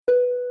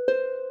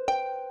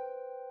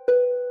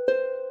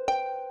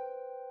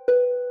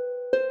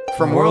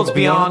From worlds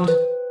beyond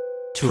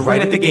to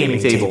right at the gaming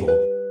table,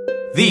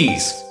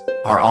 these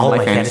are all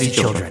my fantasy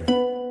children.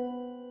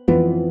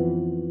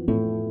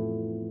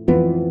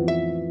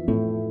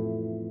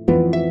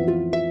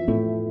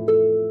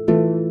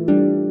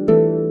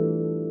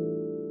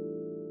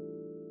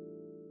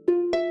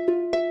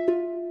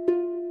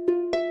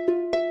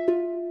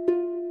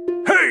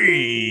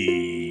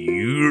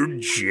 Hey,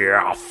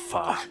 Jeff.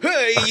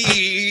 Hey,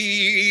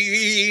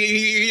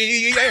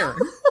 Aaron.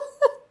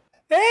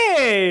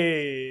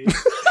 Hey!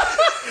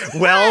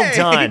 Well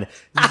done.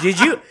 Did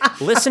you,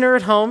 listener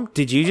at home,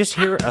 did you just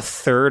hear a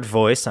third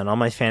voice on All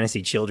My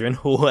Fantasy Children?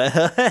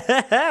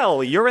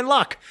 Well, you're in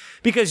luck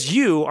because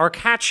you are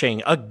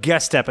catching a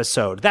guest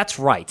episode. That's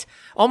right.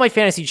 All My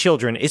Fantasy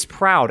Children is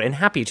proud and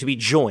happy to be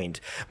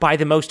joined by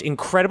the most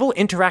incredible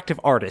interactive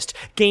artist,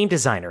 game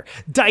designer,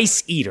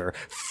 dice eater,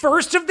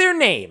 first of their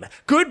name,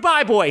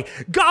 Goodbye Boy,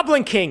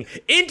 Goblin King,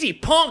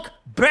 indie punk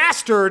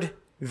bastard,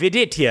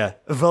 Viditya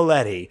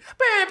Valetti.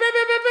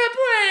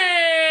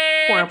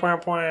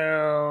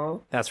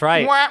 That's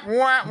right. I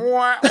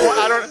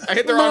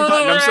hit the wrong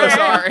button. I'm so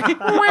sorry.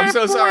 I'm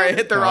so sorry. I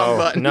hit the wrong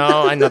button.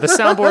 No, I know. The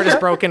soundboard is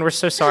broken. We're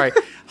so sorry.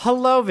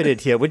 Hello,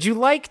 Viditya. Would you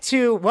like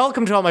to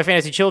welcome to All My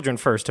Fantasy Children,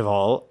 first of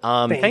all?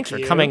 Thanks for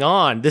you. coming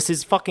on. This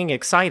is fucking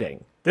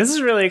exciting. This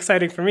is really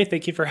exciting for me.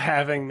 Thank you for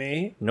having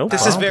me. No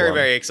This problem. is very,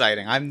 very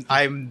exciting.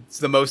 I'm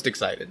the most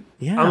excited.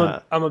 Yeah.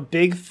 I'm a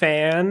big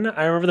fan.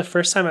 I remember the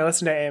first time I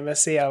listened to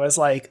AMSC, I was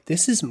like,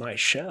 this is my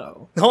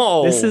show.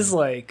 Oh, This is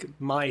like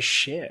my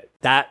shit.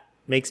 that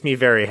makes me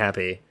very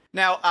happy.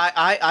 Now,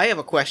 I have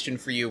a question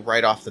for you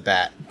right off the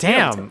bat.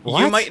 Damn.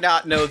 What? You might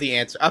not know the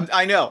answer.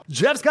 I know.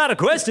 Jeff's got a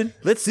question.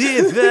 Let's see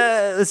if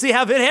let's see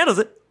how Vid handles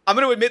it. I'm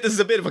going to admit this is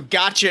a bit of a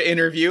gotcha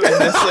interview, and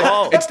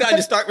it's time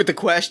to start with the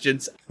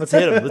questions. Let's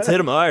hit him. Let's hit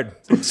him hard.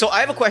 So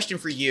I have a question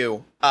for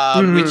you,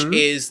 which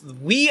is,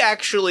 we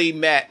actually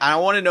met, and I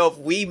want to know if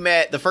we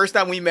met, the first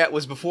time we met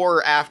was before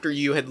or after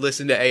you had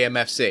listened to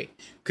AMFC.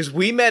 Because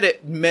we met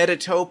at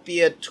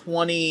Metatopia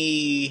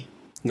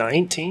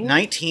 2019?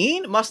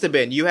 19? Must have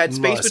been. You had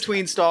Space Must.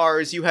 Between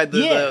Stars, you had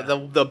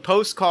the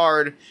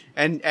postcard,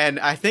 and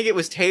I think it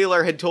was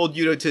Taylor had told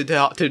you to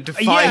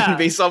find Yeah.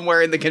 me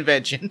somewhere in the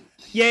convention.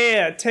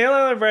 Yeah.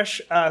 Taylor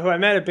Lebrecht, who I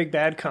met at Big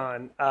Bad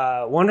Con,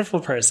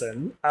 wonderful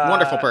person.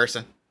 Wonderful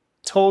person.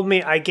 Told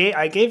me I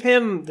gave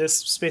him this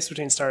Space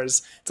Between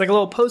Stars. It's like a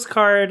little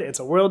postcard. It's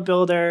a world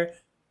builder.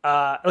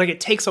 Like it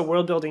takes a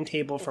world building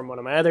table from one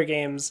of my other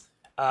games.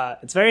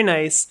 It's very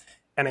nice.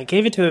 And I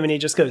gave it to him, and he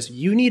just goes,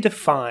 "You need to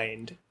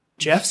find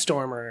Jeff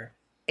Stormer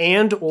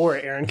and or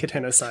Aaron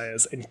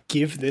Katenosayas and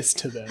give this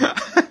to them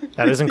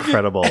That is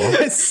incredible.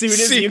 as soon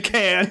as you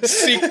can."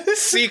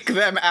 Seek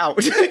them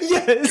out.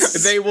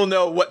 Yes, They will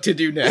know what to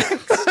do next.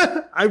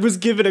 I was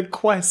given a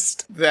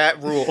quest.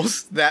 That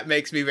rules. That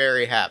makes me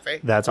very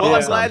happy. That's well,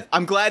 awesome.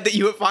 I'm glad that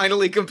you have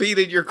finally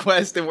completed your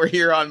quest and we're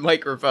here on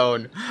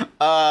microphone.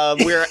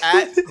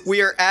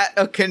 We are at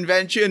a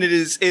convention.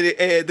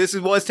 This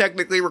was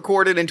technically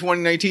recorded in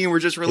 2019. We're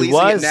just releasing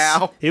it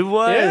now. It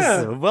was.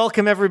 Yeah.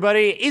 Welcome,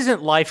 everybody.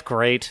 Isn't life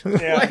great?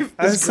 Yeah, Life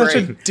I was is such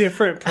a great.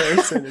 different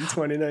person in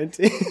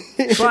 2019.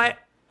 But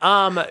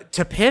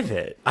to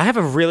pivot, I have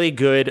a really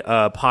good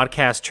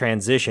podcast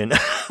transition.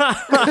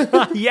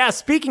 Yeah,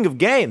 speaking of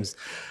games, is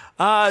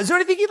there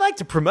anything you'd like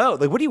to promote?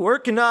 Like, what are you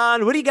working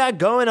on? What do you got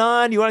going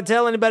on? You want to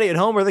tell anybody at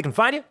home where they can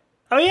find you?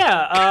 Oh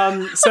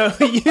yeah, so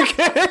you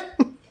can.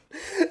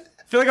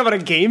 I feel like I'm on a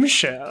game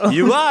show.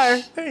 You are.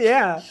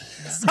 Yeah.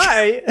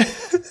 Hi.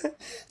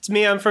 It's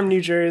me. I'm from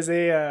New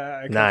Jersey.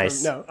 I come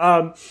Nice.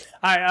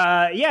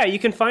 yeah, you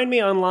can find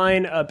me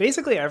online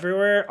basically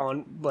everywhere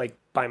on like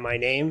by my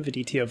name,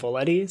 Viditya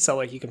Valetti. So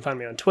like you can find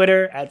me on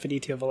Twitter at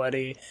Viditya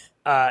Valetti.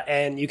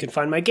 And you can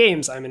find my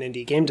games. I'm an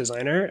indie game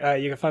designer.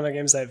 You can find my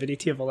games at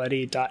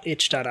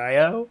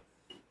vidityavaletti.itch.io.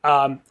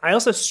 I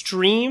also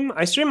stream.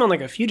 I stream on like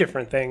a few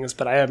different things,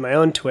 but I have my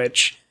own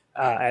Twitch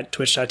at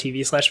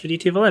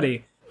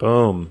twitch.tv/vidityavaletti.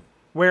 Boom.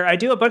 Where I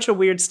do a bunch of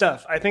weird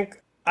stuff. I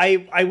think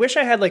I wish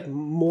I had like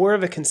more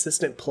of a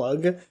consistent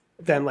plug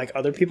than like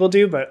other people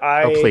do, but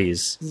I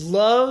Please.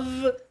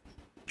 love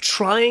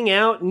trying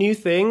out new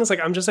things. Like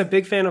I'm just a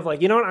big fan of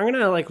like, you know what, I'm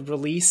gonna like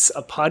release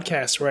a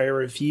podcast where I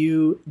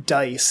review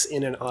dice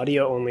in an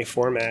audio only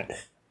format.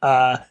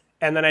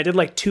 And then I did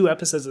like 2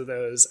 episodes of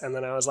those, and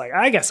then I was like,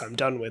 I guess I'm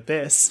done with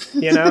this,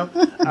 you know?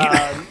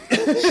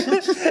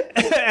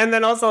 And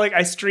then also like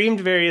I streamed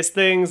various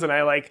things, and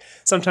I like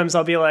sometimes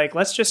I'll be like,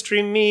 let's just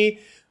stream me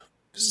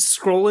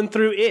scrolling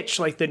through itch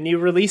like the new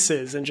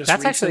releases and just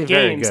That's read some actually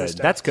very games and good.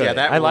 stuff. That's good. Yeah,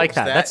 that I like rules.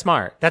 that. That- That's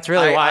smart. That's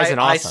really wise and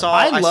awesome.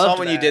 I saw loved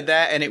when you that. did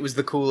that, and it was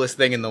the coolest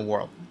thing in the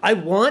world. I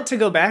want to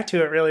go back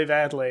to it really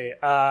badly,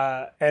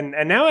 and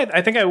now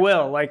I think I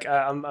will. Like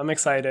I'm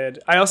excited.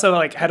 I also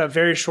like had a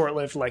very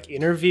short-lived like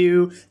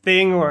interview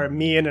thing where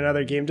me and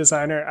another game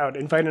designer, I would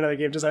invite another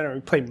game designer, and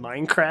we played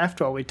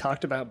Minecraft while we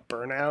talked about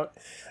Burnout.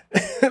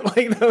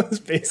 Like that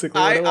was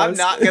basically what it was. I'm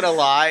not gonna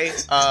lie.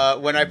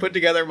 When I put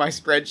together my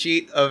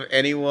spreadsheet of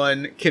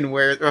anyone can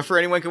wear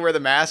the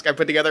mask, I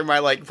put together my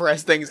like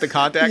press things to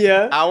contact.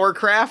 Yeah.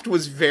 Hourcraft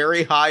was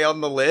very high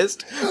on the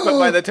list, but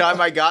by the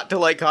time I got to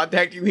like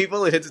contacting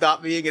people, it had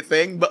stopped being a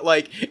thing. But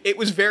like it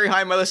was very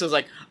high on my list. I was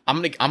like,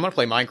 I'm gonna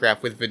play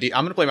Minecraft with Vid.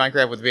 I'm gonna play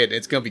Minecraft with Vid.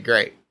 It's gonna be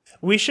great.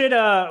 We should,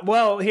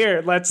 well,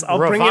 here, I'll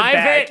bring it Revive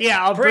back. it.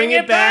 Yeah, I'll bring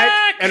it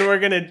back, and we're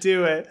gonna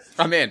do it.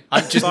 I'm in.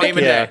 I'm just name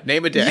a day.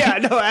 Name a day. Yeah,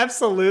 no,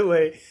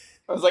 absolutely.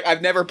 I was like,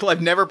 I've never played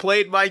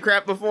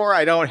Minecraft before.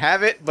 I don't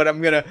have it, but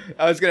I'm gonna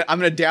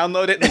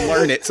download it and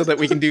learn it so that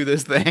we can do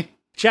this thing.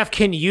 Jeff,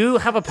 can you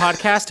have a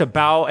podcast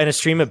and a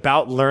stream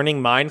about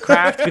learning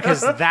Minecraft?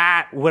 Because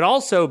that would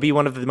also be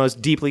one of the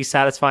most deeply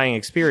satisfying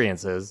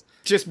experiences.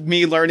 Just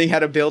me learning how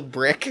to build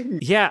brick.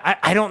 Yeah,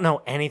 I don't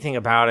know anything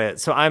about it,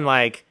 so I'm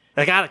like,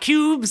 I got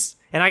cubes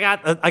and I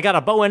got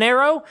a bow and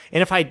arrow,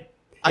 and if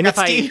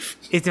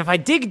I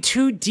dig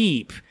too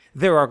deep,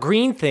 there are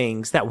green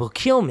things that will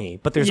kill me,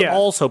 but there's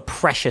also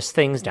precious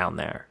things down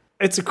there.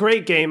 It's a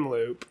great game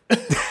loop.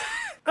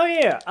 Oh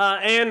yeah,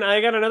 and I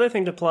got another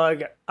thing to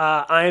plug.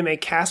 I am a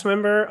cast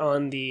member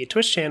on the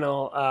Twitch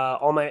channel.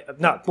 All my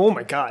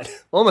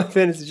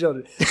fantasy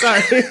children.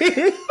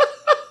 Sorry.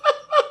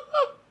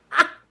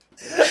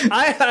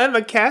 I'm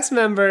a cast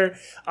member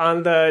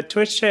on the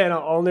Twitch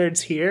channel All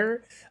Nerds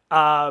Here,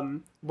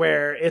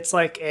 where it's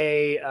like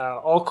a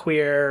all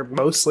queer,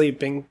 mostly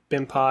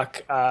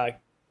BIMPOC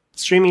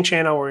streaming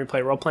channel where we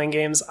play role playing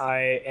games.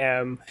 I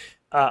am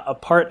a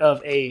part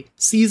of a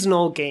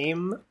seasonal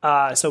game,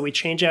 so we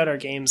change out our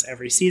games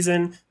every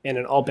season in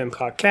an all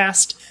BIMPOC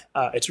cast.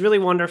 It's really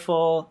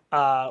wonderful.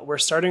 We're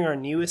starting our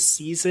newest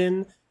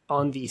season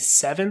on the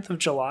 7th of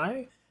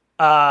July,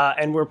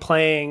 and we're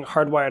playing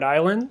Hardwired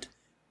Island.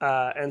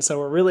 And so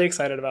we're really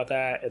excited about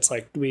that. It's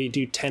like we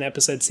do 10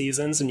 episode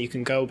seasons, and you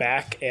can go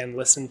back and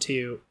listen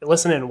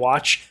and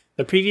watch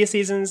the previous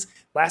seasons.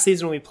 Last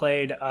season we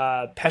played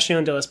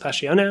Pasión de las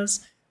Pasiones,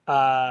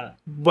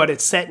 but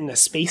it's set in a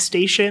space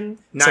station.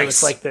 Nice. So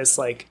it's like this,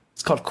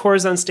 it's called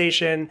Corazon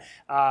Station.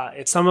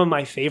 It's some of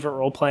my favorite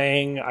role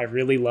playing. I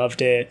really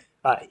loved it.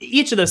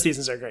 Each of those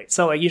seasons are great.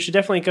 So you should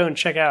definitely go and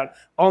check out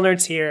All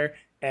Nerds Here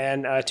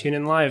and tune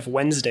in live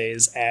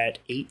Wednesdays at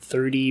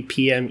 8:30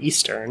 p.m.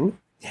 Eastern.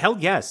 Hell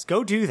yes,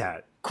 go do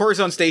that.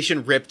 Corazon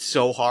Station ripped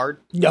so hard.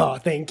 Oh,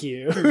 thank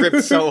you.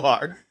 Ripped so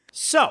hard.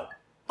 So,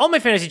 all my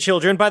fantasy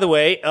children, by the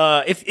way,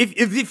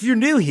 if you're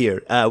new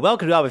here,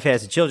 welcome to All My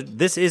Fantasy Children.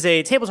 This is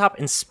a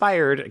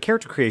tabletop-inspired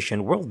character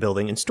creation,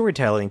 world-building, and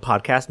storytelling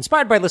podcast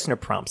inspired by listener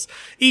prompts.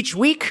 Each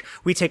week,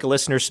 we take a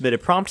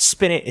listener-submitted prompt,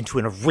 spin it into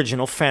an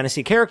original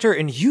fantasy character,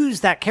 and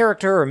use that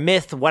character or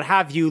myth, what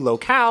have you,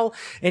 locale,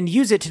 and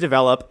use it to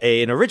develop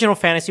an original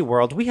fantasy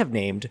world we have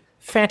named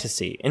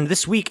Fantasy. And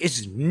this week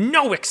is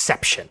no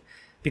exception,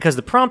 because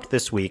the prompt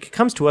this week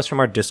comes to us from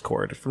our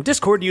Discord, from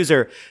Discord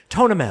user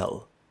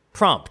Tonamel.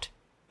 Prompt: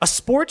 a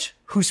sport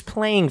whose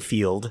playing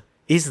field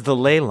is the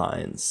ley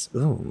lines.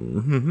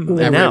 Ooh.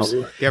 That Now,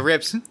 rips. Yeah,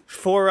 rips.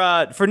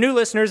 for new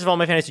listeners of All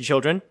My Fantasy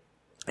Children,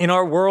 in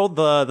our world,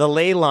 the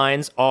ley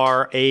lines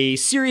are a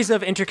series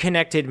of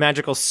interconnected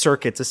magical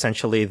circuits,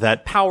 essentially,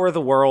 that power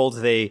the world.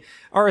 They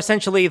are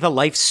essentially the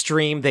life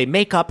stream. They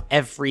make up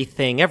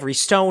everything. Every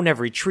stone,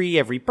 every tree,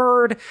 every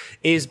bird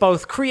is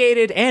both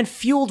created and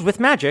fueled with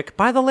magic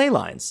by the ley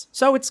lines.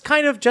 So it's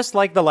kind of just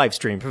like the live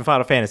stream from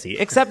Final Fantasy,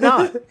 except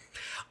not.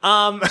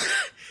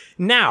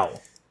 Now,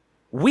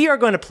 we are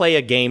going to play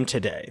a game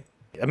today.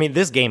 I mean,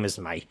 this game is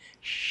my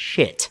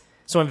shit.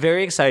 So I'm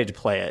very excited to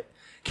play it.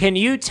 Can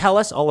you tell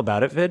us all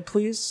about it, Vid,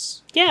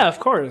 please? Yeah, of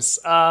course.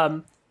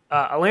 A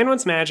Land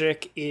Once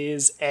Magic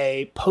is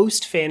a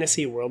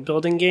post-fantasy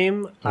world-building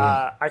game.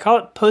 I call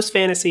it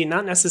post-fantasy,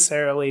 not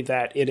necessarily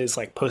that it is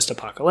like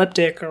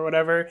post-apocalyptic or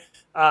whatever,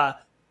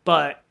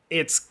 but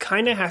it's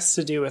kind of has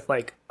to do with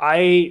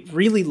I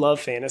really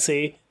love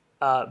fantasy,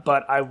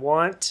 but I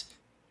want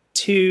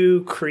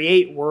to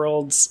create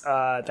worlds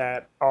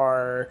that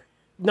are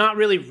not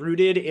really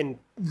rooted in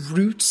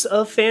roots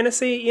of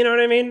fantasy, you know what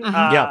I mean?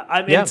 Yeah.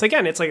 I mean,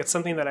 it's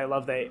something that I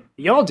love that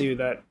y'all do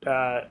that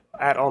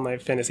at All My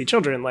Fantasy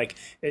Children.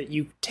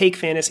 You take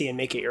fantasy and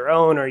make it your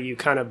own, or you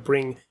kind of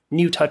bring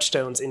new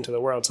touchstones into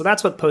the world. So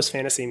that's what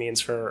post-fantasy means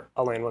for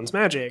A Land Once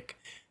Magic.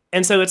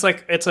 And so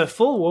it's a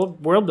full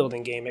world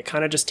building game. It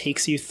kind of just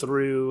takes you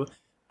through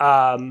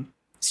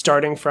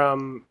starting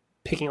from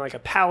picking a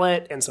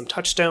palette and some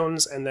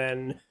touchstones, and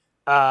then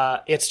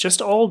it's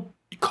just all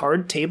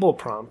card table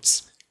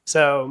prompts.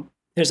 So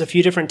there's a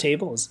few different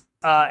tables,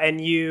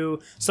 and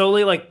you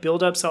slowly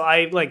build up. So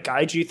I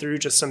guide you through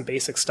just some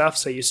basic stuff.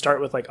 So you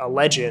start with a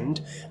legend.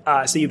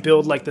 So you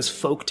build this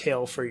folk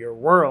tale for your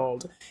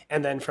world,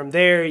 and then from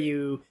there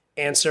you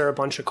answer a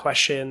bunch of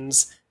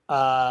questions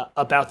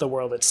about the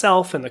world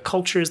itself and the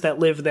cultures that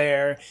live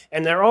there.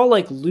 And they're all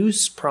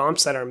loose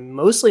prompts that are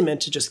mostly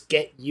meant to just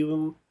get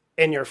you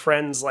and your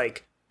friends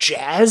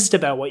jazzed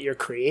about what you're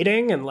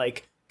creating and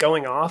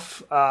going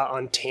off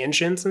on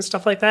tangents and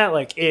stuff like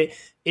that.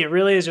 It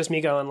really is just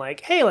me going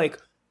hey,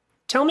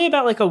 tell me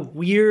about like a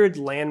weird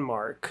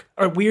landmark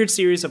or weird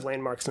series of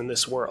landmarks in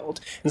this world.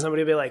 And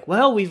somebody would be like,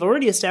 well, we've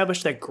already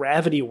established that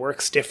gravity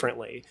works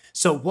differently.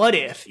 So what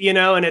if,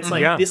 and it's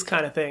like this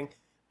kind of thing.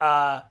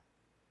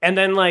 And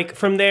then like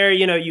from there,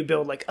 you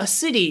build like a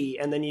city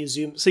and then you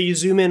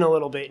zoom in a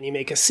little bit and you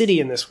make a city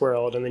in this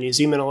world. And then you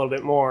zoom in a little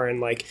bit more and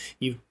like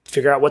you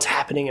figure out what's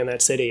happening in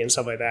that city and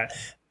stuff like that.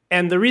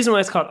 And the reason why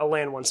it's called A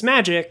Land Once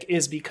Magic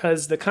is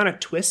because the kind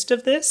of twist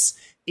of this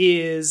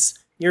is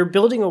you're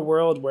building a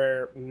world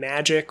where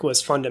magic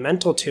was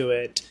fundamental to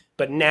it,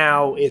 but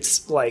now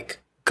it's like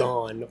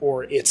gone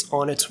or it's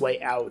on its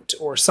way out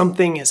or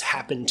something has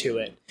happened to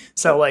it.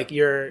 So like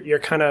you're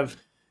kind of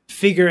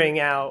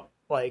figuring out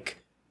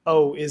like,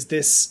 oh, is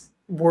this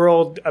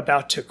world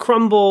about to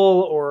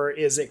crumble or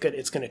is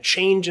it's going to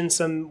change in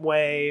some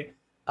way?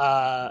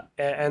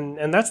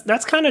 And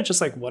that's kind of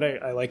just like what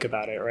I like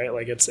about it, right?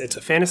 Like it's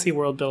a fantasy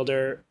world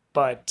builder,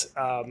 but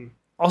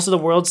also the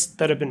worlds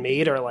that have been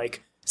made are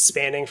like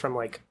spanning from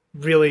like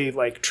really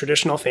like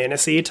traditional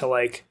fantasy to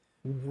like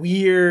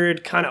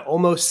weird kind of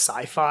almost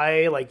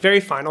sci-fi, like very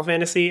Final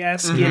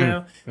Fantasy-esque,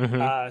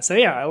 So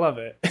yeah, I love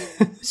it.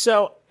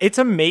 So it's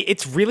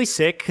really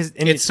sick because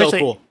it's so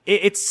cool.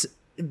 It's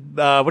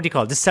what do you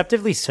call it?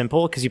 Deceptively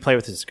simple because you play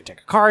with this deck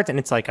of cards and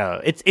it's like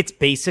it's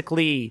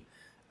basically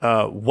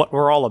what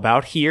we're all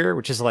about here,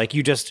 which is like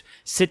you just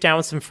sit down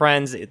with some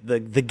friends, the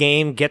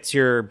game gets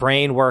your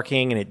brain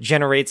working and it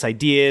generates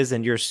ideas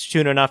and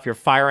soon enough you're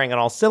firing on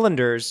all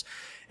cylinders.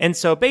 And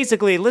so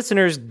basically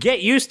listeners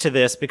get used to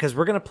this because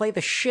we're going to play the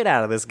shit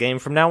out of this game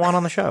from now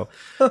on the show.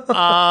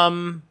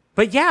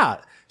 But yeah,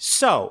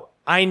 so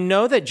I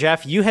know that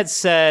Jeff, you had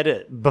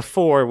said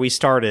before we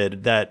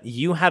started that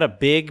you had a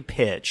big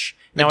pitch.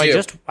 Now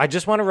I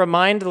just want to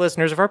remind the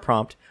listeners of our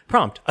prompt.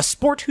 A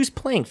sport whose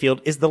playing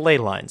field is the ley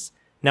lines.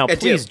 Now,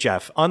 please,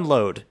 Jeff,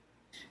 unload.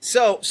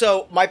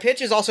 So my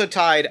pitch is also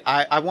tied.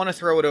 I want to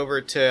throw it over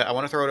to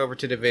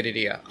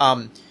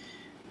Davidia.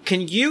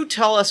 Can you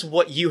tell us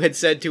what you had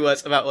said to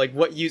us about like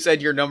what you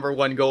said your number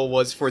one goal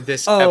was for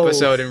this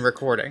episode and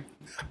recording?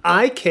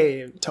 I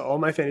came to All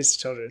My Fantasy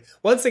Children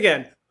once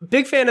again.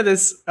 Big fan of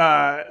this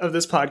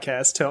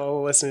podcast. To all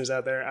the listeners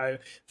out there,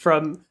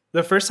 from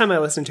the first time I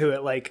listened to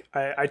it, like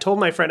I told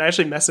my friend. I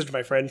actually messaged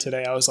my friend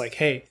today. I was like,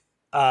 "Hey,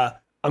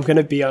 I'm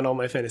gonna be on All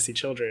My Fantasy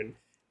Children."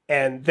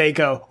 And they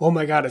go, "Oh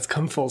my God, it's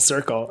come full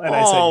circle." And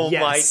I said,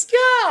 "Yes, my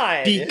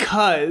God,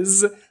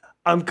 because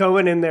I'm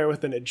going in there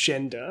with an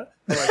agenda."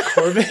 I'm like,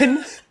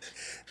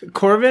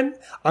 Corbin,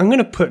 I'm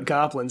gonna put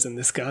goblins in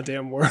this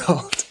goddamn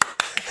world.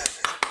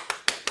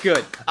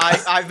 Good.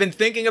 I've been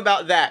thinking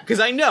about that because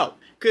I know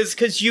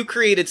because you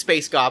created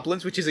Space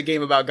Goblins, which is a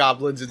game about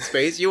goblins in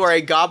space. You are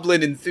a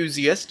goblin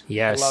enthusiast.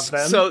 Yes, I love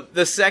them. So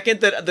the second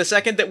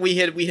that we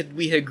had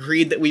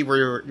agreed that we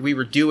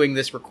were doing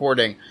this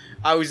recording,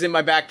 I was in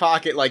my back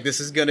pocket like this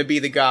is going to be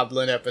the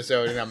Goblin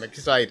episode, and I'm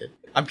excited.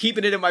 I'm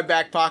keeping it in my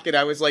back pocket.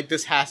 I was like,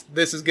 this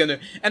is gonna,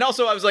 and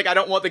also I was like, I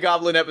don't want the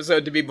Goblin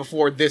episode to be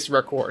before this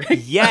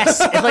recording.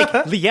 Yes,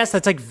 yes,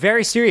 that's like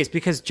very serious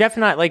because Jeff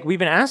and I, like, we've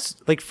been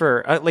asked like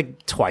for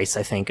like twice,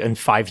 I think, in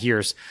 5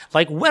 years,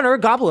 like, when are a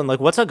goblin? Like,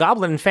 what's a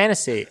goblin in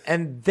fantasy?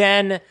 And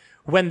then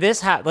when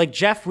this happened, like,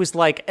 Jeff was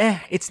like,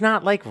 it's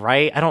not like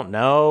right. I don't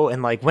know.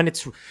 And like when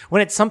it's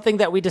something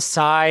that we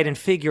decide and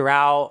figure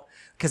out,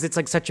 because it's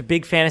like such a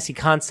big fantasy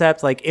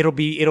concept, like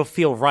it'll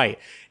feel right.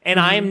 And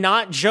I am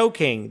not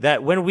joking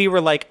that when we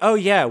were like, oh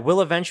yeah,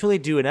 we'll eventually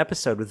do an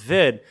episode with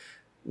Vid,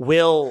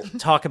 we'll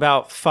talk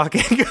about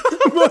fucking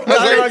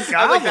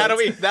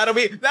that'll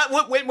be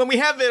when we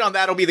have Vid on,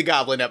 that'll be the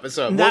Goblin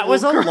episode. That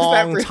was a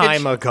long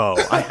time ago.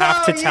 I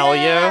have to tell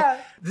you,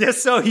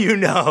 just so you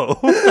know.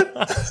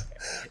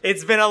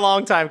 It's been a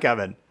long time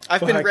coming.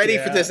 I've been ready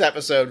for this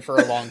episode for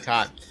a long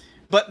time.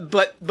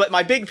 But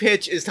my big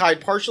pitch is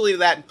tied partially to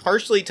that and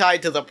partially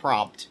tied to the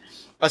prompt.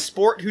 A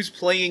sport whose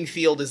playing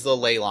field is the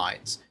ley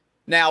lines.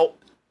 Now,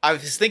 I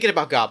was thinking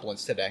about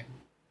goblins today.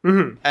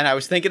 Mm-hmm. And I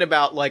was thinking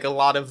about like a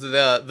lot of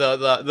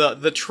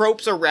the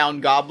tropes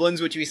around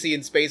goblins, which we see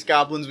in Space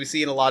Goblins, we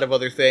see in a lot of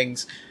other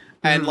things.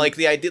 And like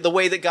the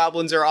way that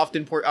goblins are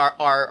often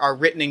are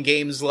written in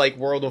games like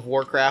World of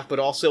Warcraft, but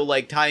also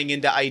like tying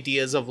into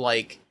ideas of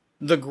like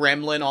the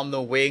gremlin on the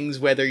wings,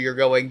 whether you're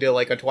going to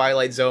like a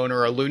Twilight Zone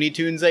or a Looney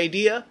Tunes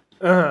idea.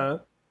 Uh-huh.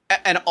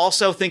 And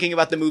also thinking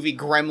about the movie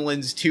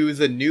Gremlins 2: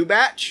 The New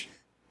Batch.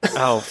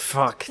 Oh,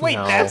 fuck. Wait,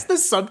 no. That's the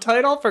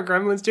subtitle for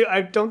Gremlins 2?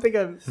 I don't think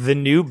I've... The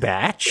New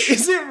Batch?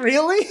 Is it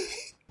really?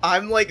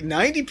 I'm like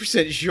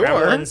 90% sure.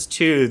 Gremlins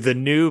 2: The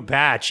New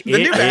Batch. The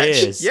New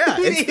Batch. Is. Yeah,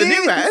 it's the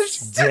New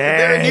Batch.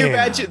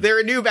 Damn. They're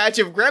a new batch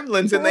of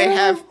gremlins, and they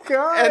have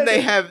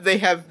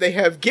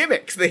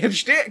gimmicks. They have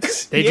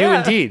shticks.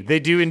 They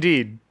do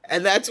indeed.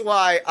 And that's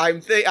why I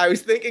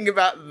was thinking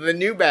about the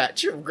new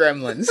batch of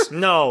gremlins.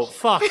 No,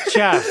 fuck,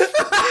 Jeff.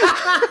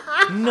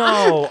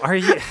 No, are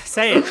you...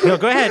 Say it. No,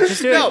 go ahead.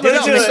 Just do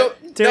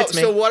it.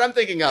 So what I'm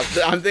thinking of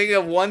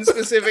one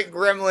specific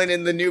gremlin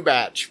in the new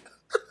batch.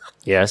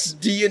 Yes.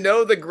 Do you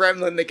know the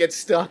gremlin that gets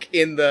stuck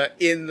in the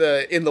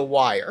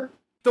wire?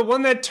 The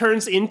one that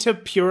turns into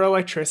pure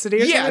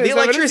electricity? Or Yeah, something? the Is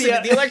that what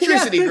it is?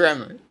 electricity Yeah.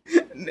 gremlin.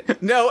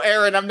 No,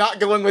 Aaron, I'm not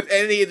going with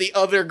any of the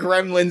other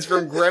gremlins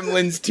from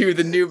Gremlins 2,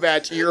 the new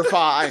batch. You're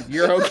fine.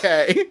 You're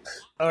okay.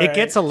 All It right.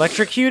 gets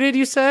electrocuted,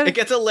 you said? It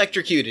gets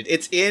electrocuted.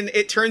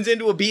 It turns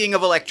into a being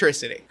of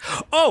electricity.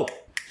 Oh!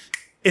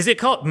 Is it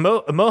called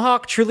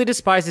Mohawk truly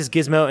despises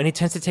Gizmo and he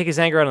tends to take his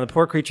anger out on the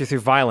poor creature through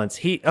violence.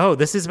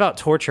 This is about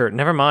torture.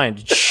 Never mind.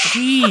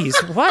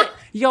 Jeez, what?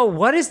 Yo,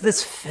 what is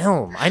this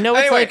film? I know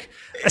it's Anyway.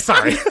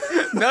 sorry.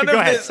 None Go of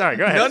ahead. this. Sorry,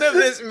 go ahead. None of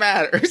this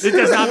matters. It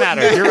does not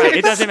matter. You're right.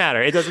 It doesn't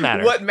matter. It doesn't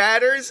matter. What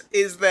matters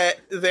is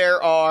that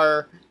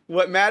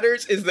What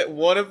matters is that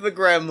one of the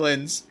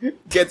gremlins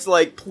gets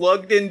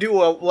plugged into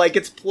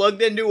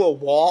a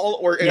wall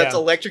or it gets Yeah.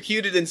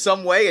 electrocuted in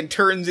some way and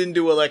turns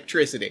into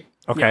electricity.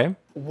 Okay.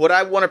 What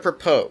I want to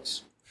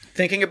propose,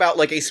 thinking about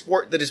a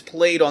sport that is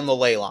played on the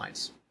ley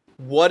lines.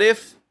 What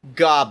if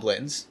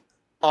goblins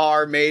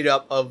are made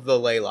up of the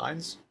ley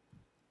lines?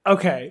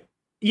 Okay.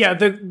 Yeah,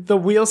 the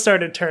wheel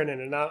started turning,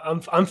 and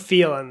I'm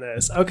feeling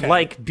this. Okay.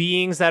 Like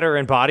beings that are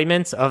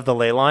embodiments of the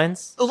ley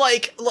lines?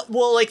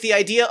 The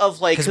idea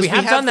of Because we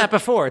have done that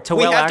before.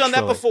 We have done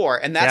that before,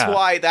 and that's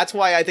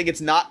why I think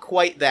it's not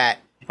quite that.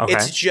 Okay.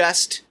 It's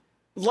just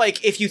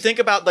if you think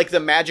about the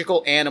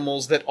magical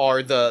animals that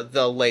are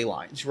the ley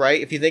lines, right?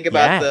 If you think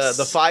about Yes.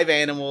 the 5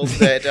 animals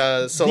that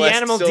Celeste, The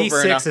animal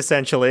Silver, D6,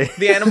 essentially.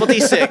 the animal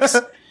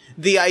D6,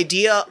 the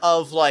idea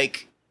of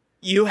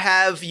you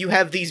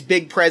have these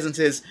big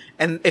presences,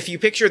 and if you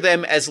picture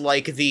them as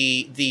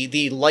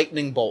the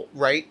lightning bolt,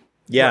 right?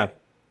 Yeah.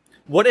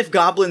 What if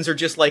goblins are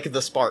just like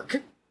the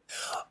spark?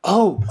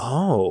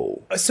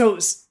 Oh. So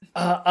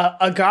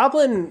a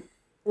goblin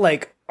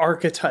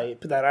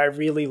archetype that I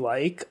really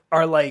like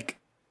are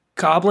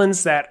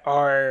goblins that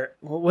are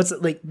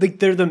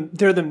they're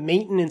the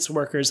maintenance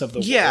workers of the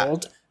Yeah.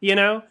 world. You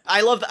know,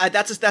 I love that.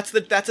 That's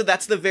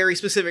the very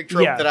specific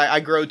trope Yeah. that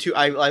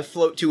I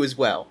float to as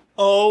well.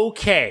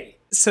 Okay.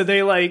 so they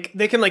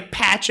can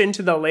patch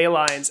into the ley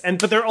lines,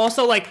 but they're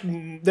also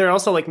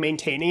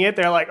maintaining it.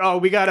 They're like, oh,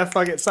 we gotta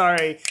fuck it.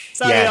 Sorry,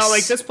 Yes. y'all.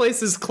 This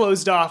place is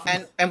closed off.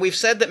 And we've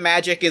said that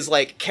magic is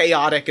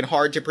chaotic and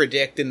hard to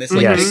predict in this.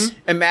 Yes.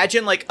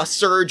 Imagine a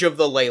surge of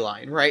the ley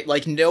line, right?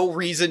 No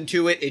reason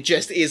to it. It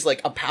just is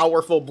a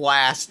powerful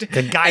blast.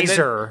 The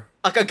geyser.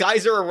 A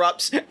geyser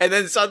erupts, and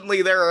then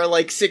suddenly there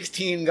are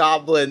 16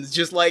 goblins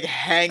just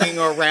hanging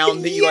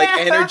around the Yeah.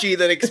 energy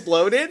that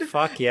exploded.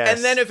 Fuck yes.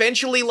 And then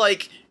eventually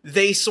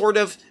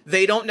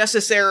they don't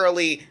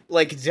necessarily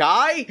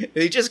die.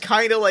 They just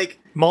kind of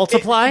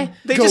Multiply?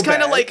 they Go just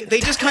kind of back. they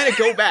just kind of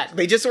go back.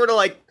 They just sort of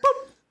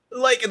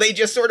boop, they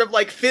just sort of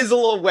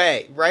fizzle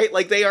away, right?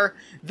 They are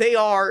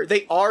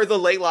the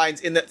ley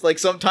lines in that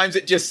sometimes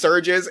it just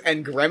surges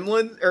and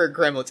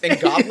gremlins and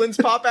goblins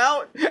pop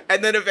out,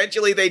 and then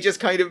eventually they just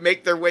kind of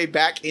make their way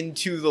back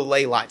into the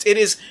ley lines. It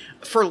is,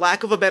 for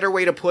lack of a better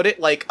way to put it,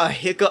 a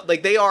hiccup.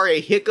 They are a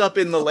hiccup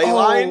in the ley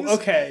lines.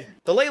 Okay.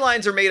 The ley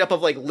lines are made up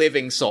of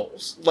living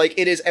souls.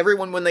 It is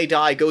everyone when they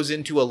die goes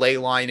into a ley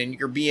line and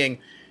you're being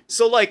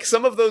so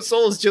some of those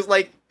souls just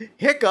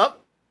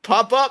hiccup,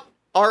 pop up,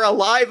 are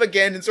alive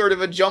again in sort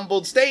of a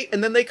jumbled state,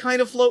 and then they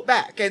kind of float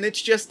back, and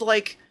it's just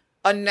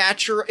a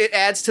natural. It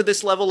adds to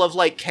this level of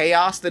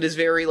chaos that is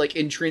very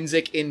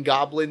intrinsic in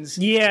goblins,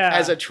 Yeah.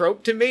 as a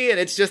trope to me, and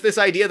it's just this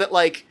idea that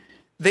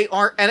they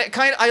aren't. And it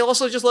I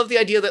also just love the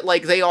idea that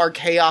they are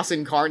chaos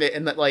incarnate,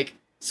 and that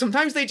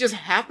sometimes they just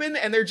happen,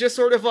 and they're just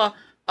sort of a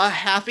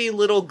happy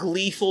little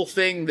gleeful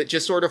thing that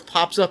just sort of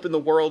pops up in the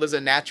world as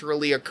a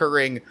naturally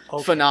occurring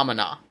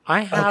phenomena. I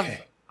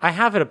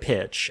have a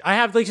pitch. I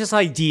have just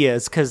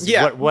ideas because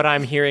Yeah. what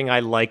I'm hearing I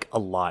like a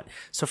lot.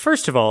 So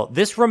first of all,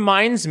 this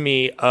reminds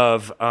me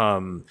of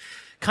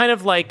kind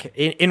of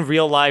in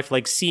real life,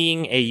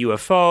 seeing a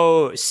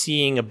UFO,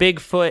 seeing a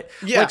Bigfoot,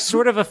 Yeah.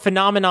 sort of a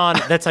phenomenon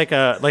that's an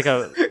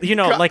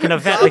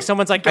event.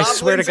 Someone's I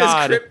swear to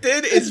God. Goblins as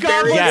cryptid is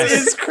very Yes.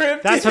 is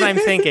cryptid. That's what I'm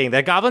thinking.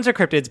 That goblins are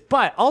cryptids,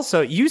 but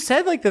also you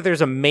said that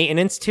there's a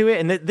maintenance to it,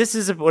 and this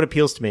is what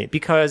appeals to me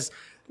because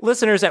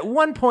listeners, at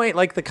one point,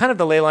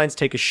 the ley lines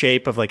take a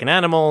shape of an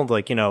animal,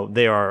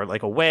 they are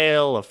a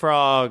whale, a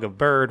frog, a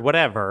bird,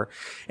 whatever.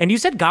 And you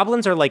said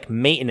goblins are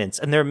maintenance,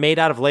 and they're made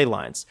out of ley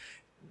lines.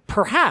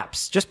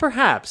 Perhaps, just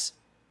perhaps,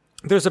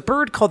 there's a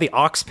bird called the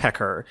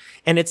oxpecker,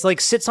 and it's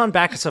sits on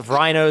backs of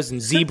rhinos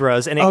and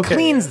zebras, and it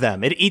cleans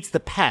them. It eats the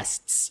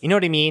pests. You know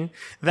what I mean?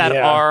 That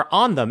Yeah. are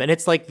on them. And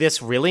it's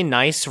this really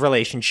nice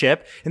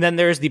relationship. And then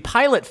there's the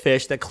pilot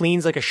fish that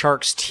cleans a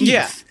shark's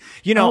teeth.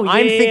 Yeah. Oh,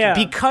 I'm thinking yeah.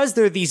 because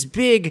they're these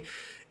big,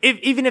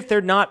 even if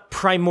they're not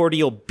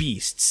primordial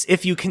beasts,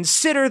 if you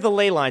consider the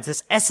ley lines,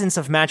 this essence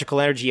of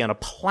magical energy on a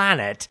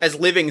planet, as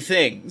living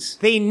things.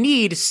 they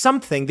need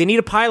something. They need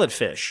a pilot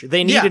fish.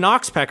 They need Yeah. an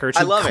oxpecker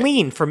I love to it.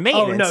 clean for Oh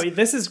maintenance. no,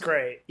 this is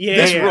great. Yeah.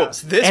 This yeah.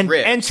 rules. This And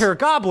rips. enter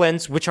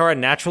goblins, which are a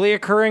naturally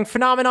occurring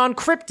phenomenon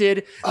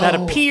cryptid that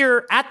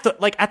appear at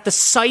the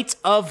site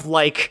of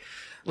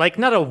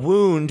not a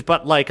wound,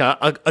 but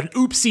an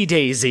oopsie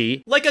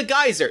daisy. Like a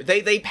geyser.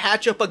 They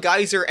patch up a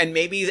geyser and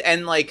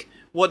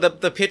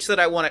the pitch that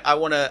I want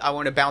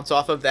to bounce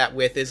off of that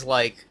with is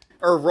like,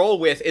 or roll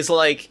with is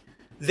like,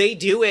 they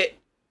do it.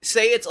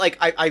 Say it's like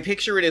I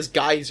picture it as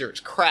geysers,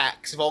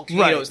 cracks,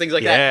 volcanoes, things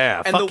like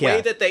that. And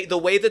the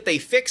way that they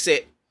fix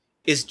it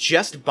is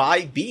just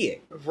by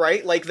being,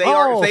 right? Like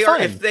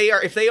if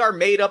they are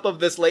made up of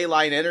this ley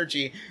line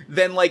energy,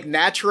 then like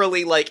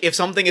naturally, like if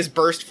something is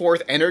burst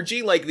forth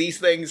energy, like these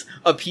things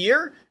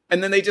appear,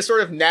 and then they just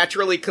sort of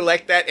naturally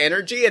collect that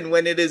energy, and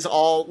when it is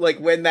all like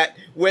when that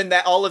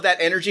all of that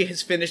energy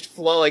has finished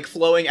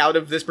flowing out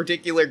of this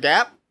particular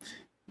gap,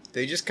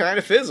 they just kind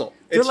of fizzle.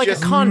 They're like a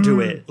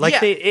conduit.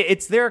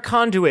 It's their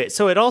conduit,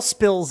 so it all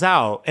spills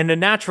out. And a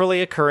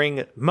naturally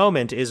occurring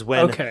moment is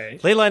when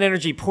ley line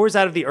energy pours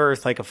out of the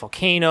earth like a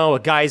volcano, a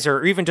geyser,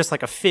 or even just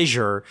like a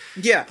fissure.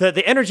 Yeah.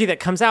 The energy that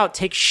comes out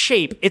takes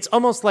shape. It's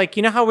almost like,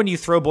 you know how when you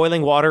throw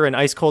boiling water in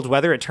ice cold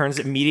weather, it turns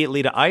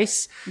immediately to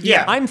ice?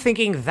 Yeah. I'm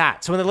thinking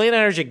that. So when the ley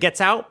line energy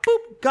gets out,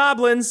 boop,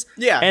 goblins.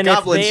 Yeah, and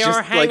goblins if they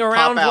just, hang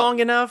around pop out long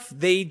enough,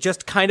 they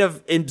just kind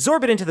of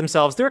absorb it into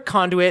themselves. They're a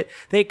conduit.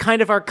 They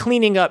kind of are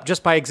cleaning up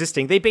just by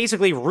existing. They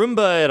basically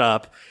Roomba it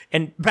up,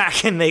 and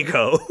back in they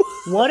go.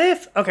 What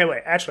if... Okay,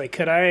 wait. Actually,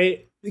 could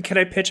I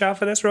pitch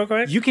off of this real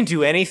quick? You can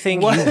do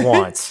anything you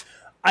want.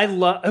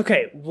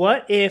 Okay,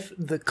 what if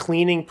the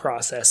cleaning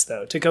process,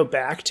 though, to go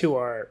back to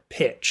our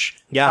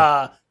pitch...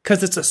 Yeah.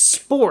 Because it's a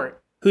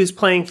sport whose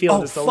playing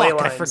field is the ley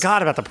lines. I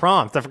forgot about the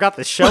prompt. I forgot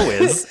the show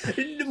is.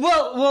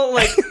 well,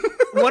 like,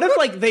 what if,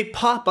 like, they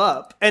pop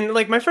up? And,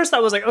 like, my first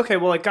thought was, like, okay,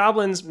 well, like,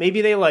 goblins,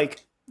 maybe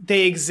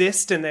they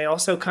exist and they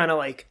also kind of,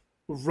 like,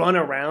 run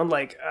around.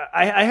 Like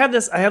I had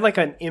like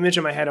an image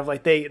in my head of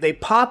like they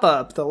pop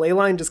up, the ley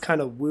line just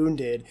kind of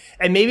wounded,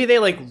 and maybe they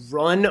like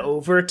run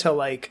over to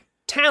like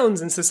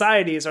towns and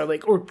societies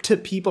or to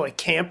people like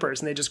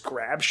campers, and they just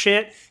grab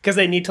shit because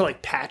they need to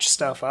like patch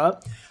stuff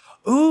up.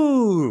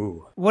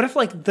 Ooh, what if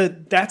like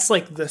that's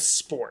like the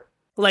sport?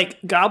 Like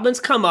goblins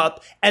come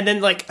up and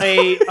then like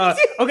a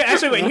okay,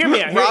 actually wait, hear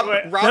me out.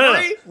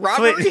 Robbery?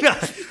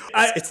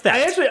 It's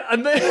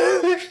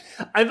that.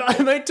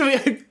 I might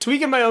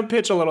tweaking my own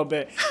pitch a little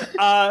bit.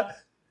 I'm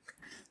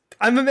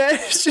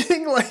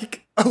imagining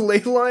like a ley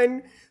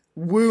line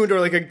wound or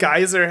like a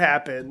geyser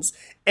happens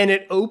and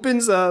it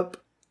opens up.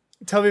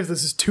 Tell me if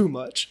this is too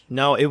much.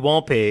 No, it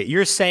won't be.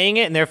 You're saying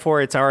it and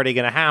therefore it's already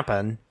going to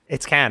happen.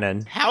 It's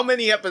canon. How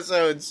many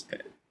episodes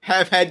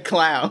have had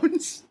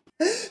clowns?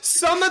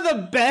 Some of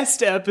the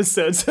best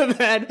episodes have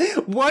had,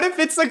 what if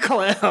it's a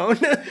clown?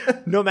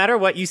 No matter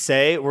what you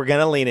say, we're going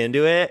to lean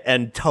into it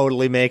and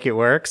totally make it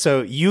work.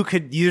 So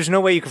there's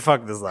no way you can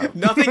fuck this up.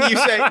 Nothing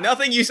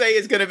you say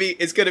is going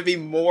to be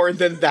more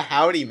than the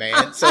Howdy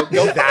Man. So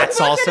go.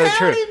 That's also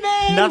true.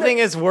 Nothing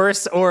is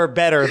worse or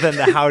better than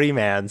the Howdy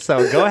Man.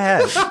 So go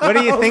ahead. What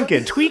are you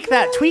thinking? Tweak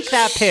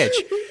that pitch.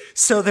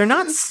 So they're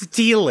not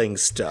stealing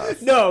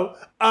stuff. No.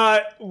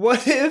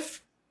 What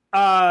if,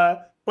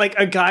 like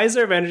a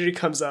geyser of energy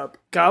comes up,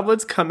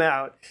 goblins come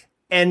out,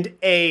 and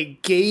a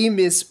game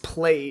is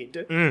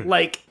played.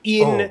 Like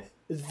in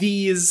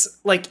these,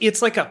 like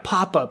it's like a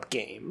pop-up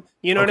game.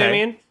 You know what I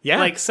mean? Yeah.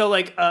 Like so,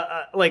 like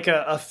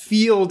a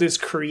field is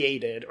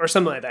created or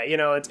something like that. You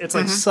know, it's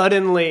like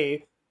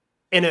suddenly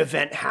an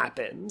event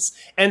happens,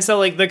 and so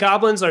like the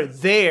goblins are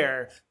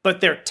there, but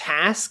their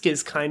task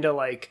is kind of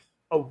like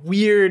a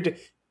weird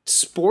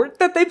sport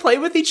that they play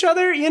with each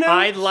other, you know?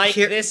 I like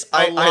this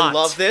a lot. I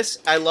love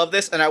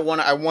this, and I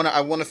want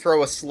to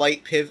throw a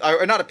slight pivot,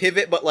 or not a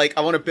pivot, but like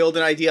I want to build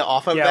an idea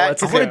off of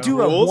that. I want to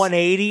do a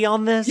 180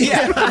 on this.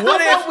 Yeah. What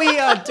if we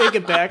take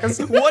it back?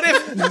 What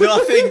if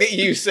nothing that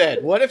you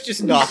said? What if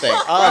just nothing?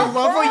 I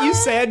love what you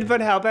said,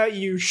 but how about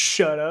you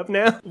shut up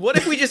now? What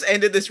if we just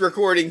ended this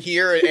recording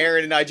here, and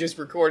Aaron and I just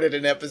recorded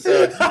an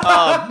episode?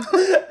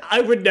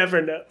 I would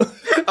never know.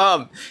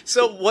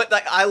 So what?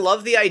 Like, I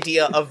love the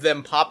idea of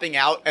them popping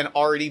out and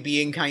already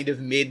being kind of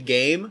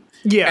mid-game.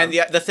 Yeah. And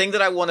the thing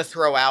that I want to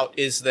throw out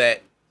is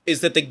that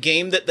the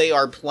game that they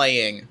are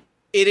playing,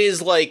 it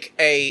is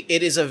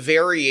a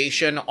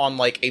variation on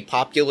like a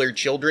popular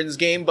children's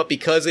game, but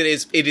because it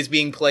is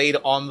being played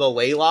on the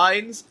ley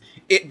lines,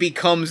 it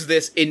becomes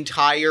this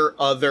entire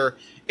other,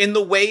 in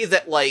the way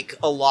that like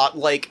a lot,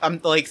 like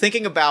I'm like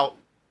thinking about,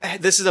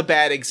 this is a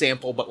bad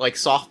example, but like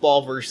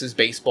softball versus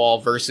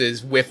baseball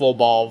versus wiffle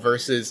ball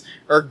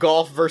or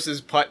golf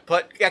versus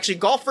putt-putt. Actually,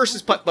 golf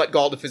versus putt-putt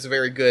golf is a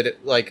very good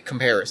like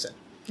comparison.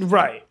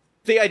 Right.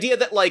 The idea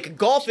that like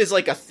golf is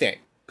like a thing.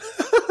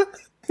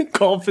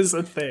 Golf is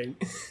a thing.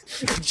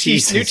 New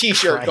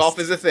t-shirt. Christ. Golf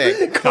is a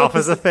thing. Golf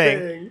is a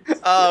thing.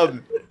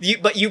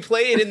 But you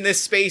play it in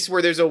this space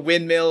where there's a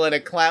windmill and a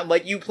clown.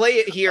 Like you play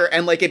it here,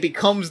 and like it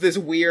becomes this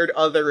weird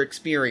other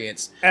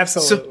experience.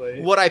 Absolutely.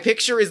 So what I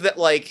picture is that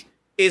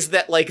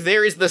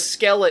there is the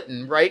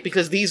skeleton, right?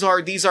 Because these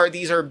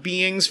are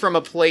beings from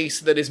a place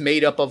that is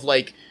made up of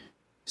like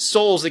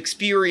souls,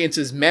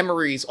 experiences,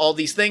 memories, all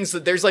these things.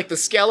 That there's like the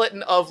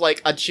skeleton of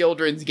like a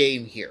children's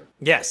game here.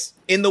 Yes.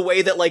 In the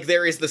way that like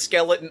there is the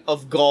skeleton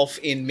of golf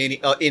in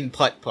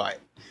putt-putt.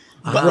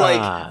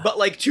 But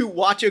like to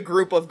watch a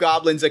group of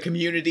goblins, a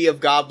community of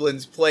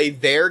goblins play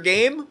their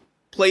game,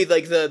 play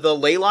like the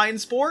ley line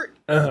sport,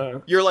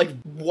 you're like,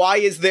 why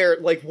is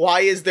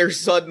there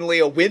suddenly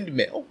a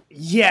windmill?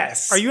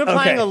 Yes. Are you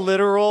applying a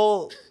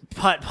literal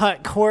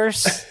putt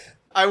course?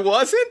 I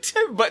wasn't,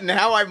 but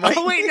now I might.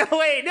 Oh wait, no.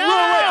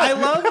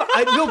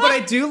 But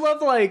I do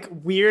love like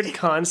weird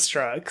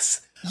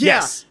constructs.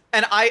 Yes.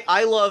 And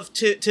I love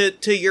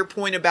to your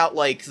point about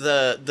like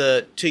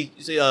the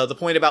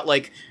point about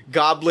like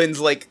goblins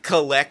like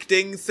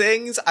collecting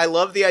things. I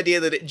love the idea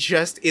that it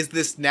just is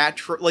this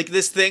natural, like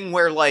this thing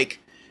where like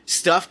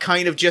stuff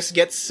kind of just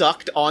gets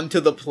sucked onto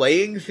the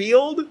playing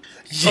field.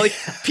 Like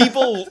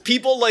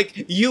people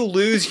like you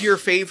lose your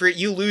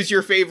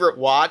favorite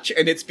watch,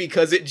 and it's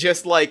because it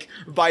just like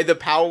by the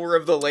power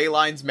of the ley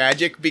lines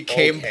magic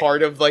became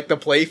part of like the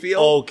play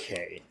field.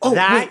 Okay.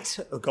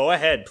 Go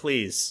ahead,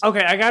 please.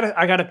 Okay, I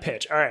got a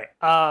pitch. All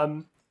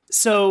right.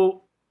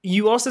 So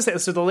you also say,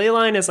 so the ley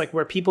line is like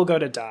where people go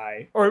to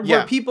die, or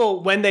where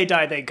people, when they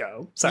die, they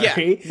go. Sorry.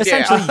 Yeah.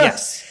 Essentially,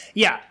 yes.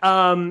 Yeah.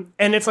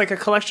 And it's like a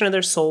collection of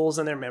their souls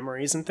and their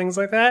memories and things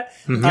like that.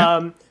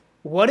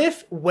 What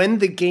if when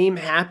the game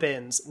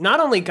happens, not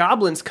only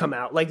goblins come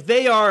out, like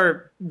they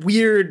are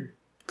weird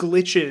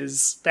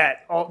glitches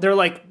they're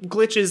like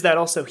glitches that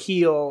also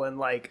heal, and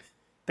like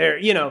they're,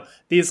 you know,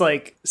 these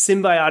like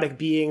symbiotic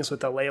beings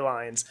with the ley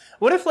lines.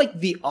 What if like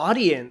the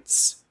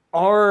audience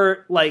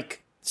are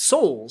like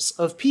souls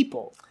of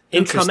people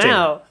who come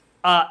out,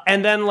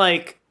 and then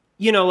like,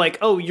 you know, like,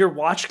 oh, your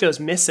watch goes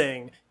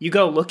missing, you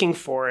go looking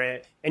for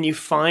it, and you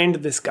find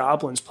this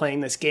goblin's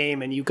playing this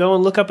game, and you go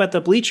and look up at the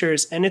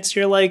bleachers, and it's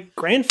your like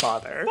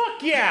grandfather.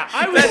 Fuck yeah!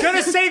 I was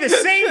gonna say the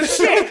same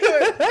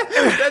shit.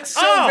 That's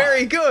so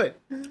very good.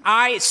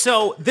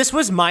 So this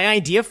was my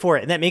idea for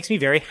it, and that makes me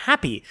very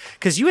happy,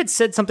 because you had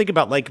said something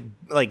about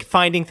like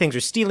finding things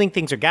or stealing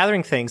things or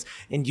gathering things,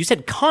 and you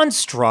said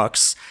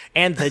constructs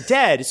and the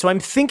dead. So I'm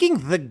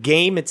thinking the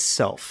game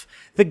itself.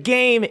 The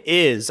game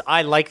is,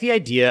 I like the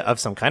idea of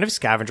some kind of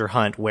scavenger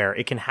hunt where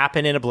it can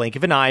happen in a blink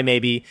of an eye,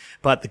 maybe,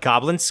 but the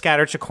goblins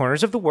scatter to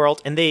corners of the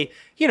world, and they,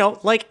 you know,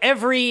 like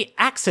every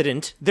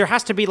accident, there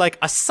has to be like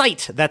a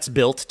site that's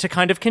built to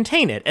kind of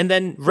contain it, and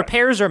then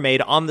repairs are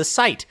made on the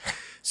site.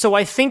 So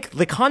I think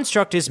the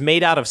construct is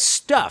made out of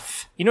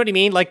stuff. You know what I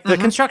mean? Like the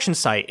construction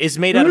site is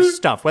made out of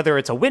stuff, whether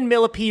it's a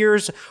windmill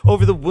appears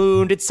over the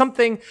wound. It's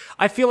something,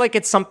 I feel like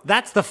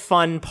that's the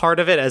fun part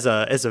of it as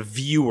a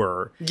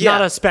viewer,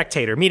 not a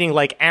spectator, meaning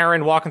like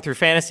Aaron walking through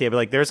fantasy. I'd be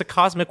like, there's a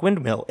cosmic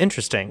windmill.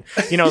 Interesting.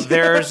 You know,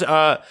 there's,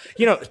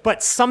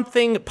 but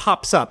something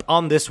pops up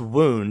on this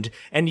wound,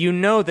 and you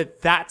know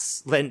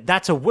that's a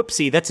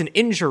whoopsie. That's an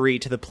injury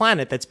to the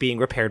planet that's being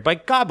repaired by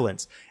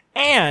goblins.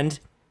 And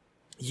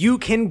you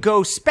can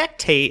go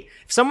spectate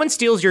if someone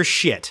steals your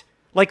shit.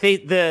 Like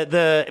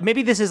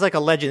maybe this is like a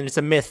legend, it's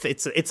a myth,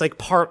 it's like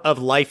part of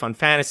life on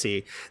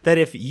fantasy, that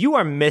if you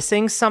are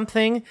missing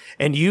something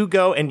and you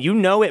go and you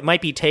know it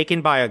might be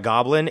taken by a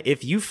goblin,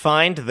 if you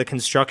find the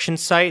construction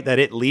site that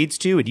it leads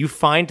to and you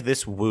find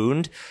this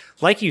wound,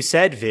 like you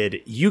said,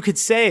 Vid, you could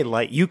say,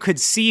 like, you could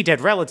see dead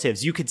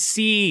relatives, you could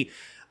see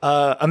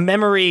a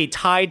memory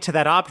tied to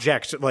that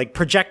object, like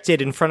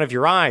projected in front of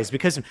your eyes,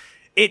 because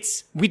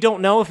we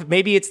don't know if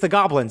maybe it's the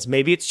goblins,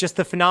 maybe it's just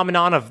the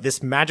phenomenon of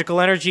this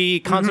magical energy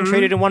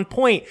concentrated in one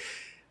point,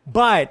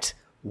 but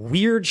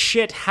weird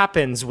shit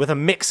happens with a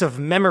mix of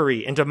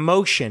memory and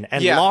emotion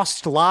and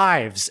lost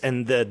lives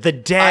and the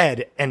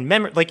dead and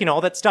memory, like, you know,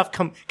 all that stuff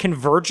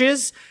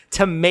converges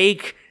to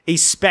make a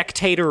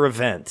spectator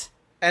event.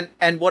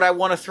 And what I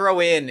want to throw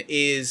in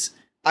is,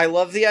 I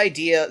love the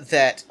idea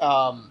that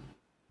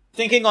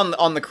thinking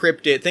on the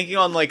cryptid, thinking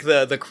on like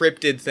the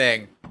cryptid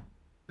thing.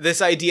 This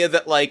idea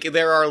that, like,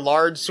 there are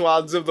large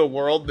swaths of the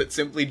world that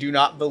simply do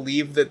not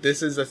believe that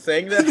this is a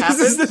thing that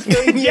happens.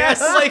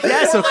 Yes, like,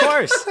 yes, of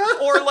course.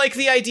 Or, like,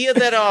 the idea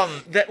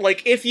that,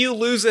 like, if you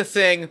lose a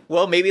thing,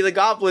 well, maybe the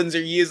goblins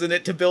are using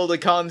it to build a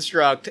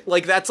construct.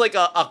 Like, that's like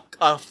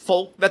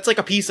that's like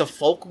a piece of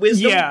folk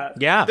wisdom.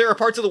 Yeah. There are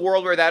parts of the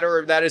world where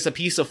that is a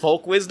piece of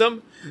folk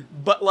wisdom,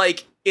 but,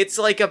 like, it's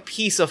like a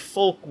piece of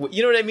folk,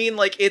 you know what I mean?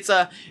 Like, it's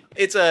a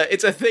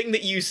thing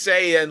that you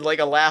say and like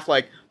a laugh,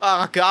 like,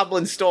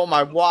 goblin stole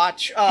my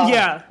watch.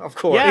 Yeah, of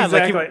course. Yeah,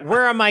 exactly. like,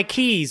 where are my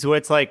keys? Where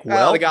it's like,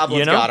 well, the goblins,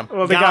 you know, got him.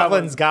 Well, the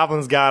goblins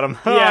got him.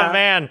 Yeah. Oh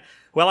man.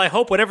 Well, I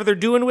hope whatever they're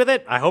doing with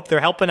it, I hope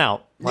they're helping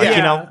out. Like,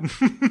 you know,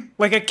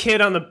 like a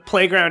kid on the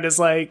playground is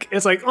like,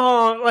 it's like,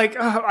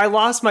 I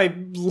lost my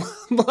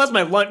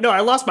lunch. No,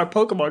 I lost my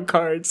Pokemon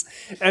cards,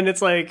 and it's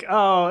like,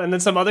 and then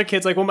some other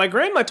kid's like, well, my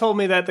grandma told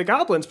me that the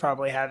goblins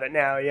probably have it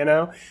now. You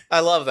know, I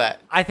love that.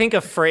 I think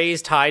a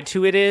phrase tied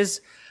to it is,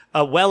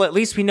 well, at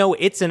least we know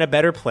it's in a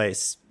better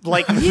place.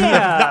 Like, the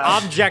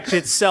object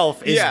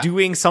itself is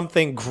doing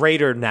something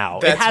greater now.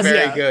 That's it has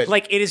very good.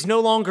 Like, it is no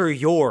longer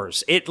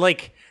yours. It,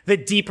 like, the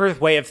deeper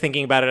way of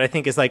thinking about it, I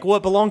think, is like, well,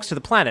 it belongs to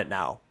the planet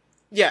now.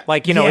 Yeah.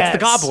 Like, you know, it's the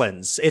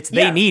goblins.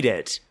 They need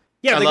it.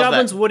 Yeah, I the love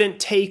goblins that. wouldn't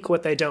take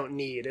what they don't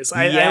need. Yes.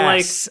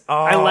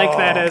 I like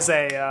that as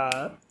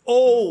a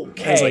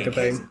Okay. as like a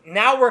thing.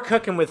 Now we're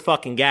cooking with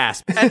fucking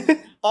gas.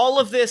 all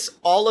of this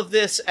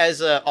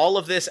as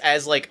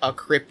like a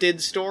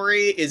cryptid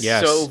story is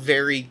Yes. so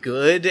very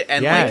good,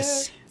 and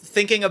Yes. like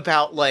thinking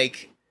about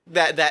like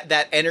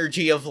that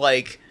energy of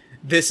like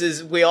this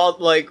is we all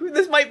like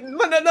this might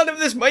none of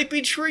this might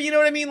be true, you know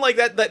what I mean, like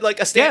that like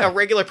Yeah. a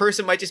regular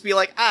person might just be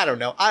like, I don't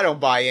know, I don't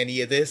buy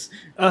any of this,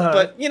 Uh-huh.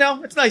 but you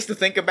know, it's nice to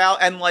think about,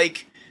 and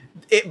like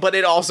but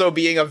it also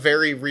being a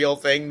very real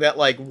thing that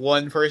like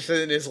one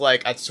person is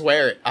like, I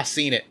swear it, I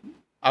seen it,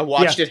 I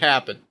watched it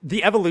happen.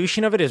 The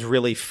evolution of it is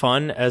really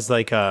fun as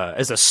like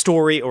as a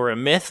story or a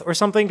myth or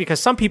something, because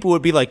some people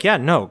would be like, yeah,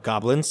 no,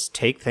 goblins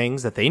take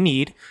things that they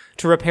need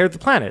to repair the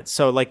planet.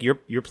 So like your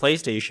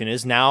PlayStation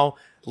is now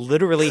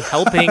literally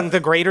helping the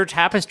greater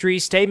tapestry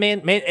stay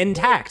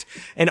intact.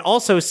 And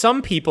also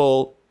some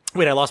people,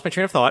 wait, I lost my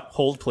train of thought.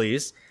 Hold,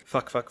 please.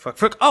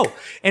 Fuck. Oh,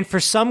 and for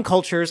some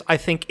cultures, I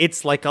think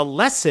it's like a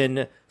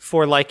lesson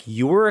for like,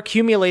 you were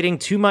accumulating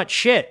too much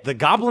shit. The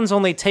goblins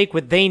only take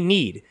what they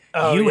need.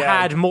 You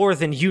had more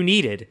than you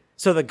needed.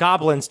 So the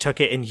goblins took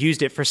it and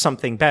used it for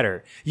something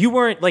better. You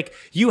weren't like,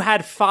 you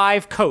had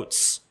 5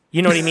 coats.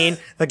 You know what I mean?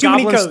 The Too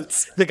many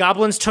coats. The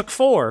goblins took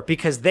 4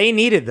 because they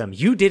needed them.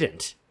 You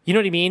didn't. You know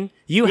what I mean?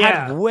 You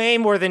had way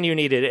more than you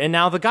needed, and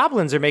now the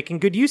goblins are making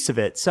good use of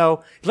it.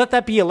 So let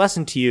that be a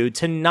lesson to you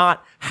to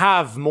not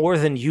have more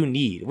than you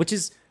need, which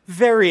is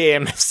very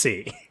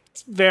AMFC.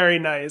 It's very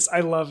nice. I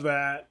love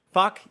that.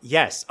 Fuck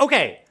yes.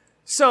 Okay.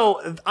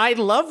 So I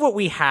love what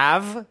we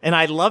have, and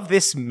I love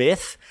this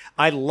myth.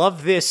 I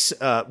love this,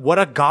 what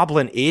a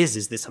goblin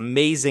is this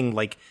amazing,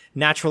 like,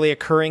 naturally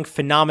occurring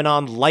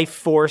phenomenon, life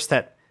force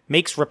that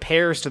makes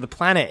repairs to the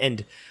planet,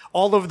 and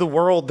all over the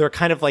world, they're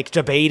kind of like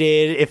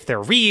debated if they're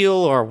real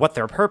or what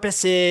their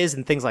purpose is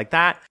and things like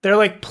that. They're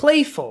like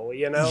playful,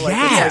 you know? Like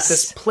it's like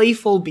this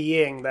playful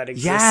being that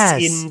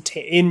exists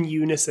in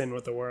unison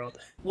with the world.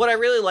 What I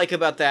really like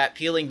about that,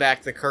 peeling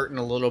back the curtain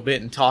a little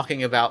bit and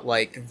talking about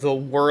like the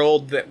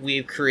world that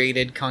we've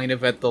created kind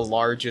of at the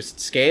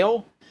largest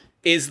scale,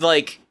 is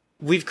like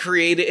we've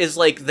created is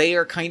like they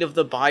are kind of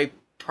the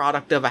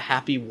byproduct of a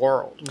happy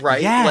world,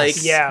 right? Yes. Like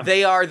Yeah.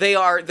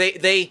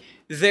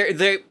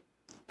 they're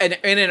and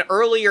in an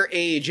earlier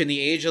age, in the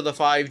age of the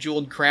 5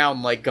 jeweled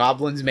crown, like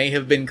goblins may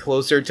have been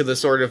closer to the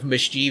sort of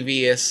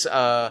mischievous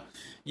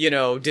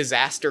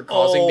disaster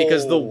causing,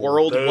 because the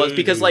world was,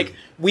 because like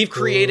we've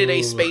created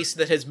a space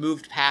that has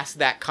moved past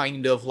that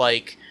kind of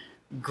like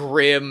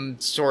grim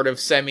sort of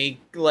semi,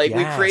 like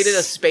we created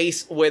a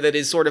space where that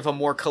is sort of a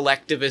more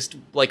collectivist,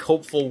 like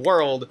hopeful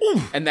world.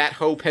 And that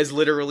hope has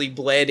literally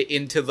bled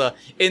into the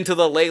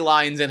ley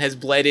lines and has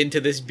bled into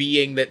this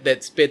being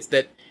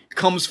that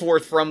comes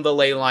forth from the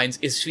ley lines,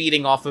 is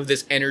feeding off of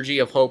this energy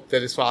of hope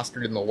that is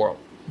fostered in the world.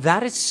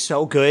 That is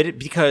so good,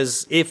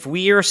 because if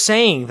we are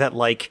saying that,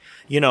 like,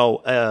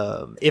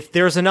 if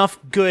there's enough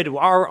good,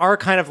 our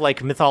kind of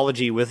like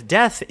mythology with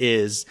death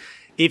is,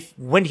 if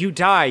when you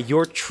die,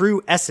 your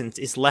true essence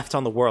is left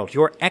on the world.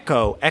 Your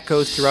echo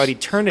echoes throughout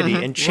eternity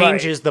and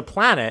changes the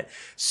planet.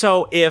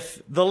 So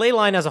if the ley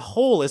line as a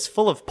whole is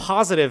full of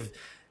positive,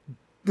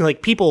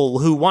 like, people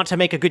who want to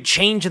make a good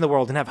change in the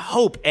world and have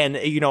hope and,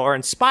 are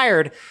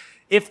inspired,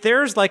 if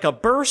there's like a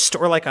burst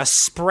or like a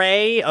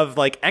spray of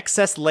like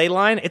excess ley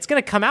line, it's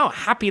going to come out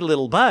happy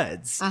little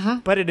buds.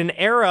 But in an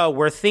era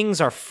where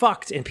things are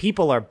fucked and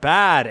people are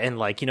bad and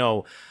like,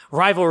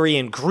 rivalry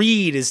and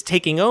greed is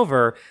taking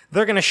over,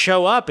 they're going to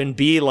show up and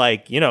be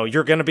like,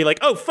 you're going to be like,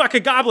 oh, fuck a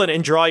goblin,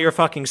 and draw your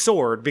fucking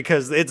sword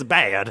because it's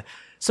bad.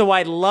 So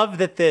I love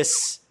that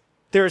there's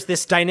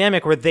this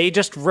dynamic where they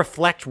just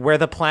reflect where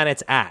the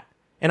planet's at.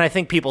 And I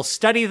think people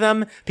study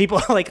them. People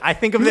I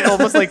think of it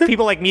almost like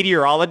people like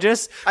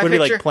meteorologists would be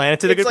like,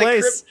 planet's in a good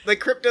place.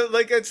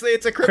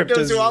 It's a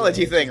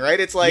cryptozoology thing, right?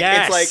 It's like,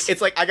 it's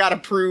like I gotta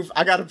prove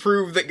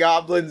that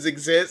goblins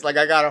exist. Like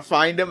I gotta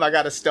find them. I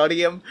gotta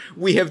study them.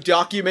 We have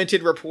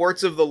documented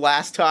reports of the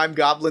last time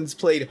goblins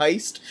played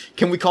Heist.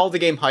 Can we call the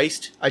game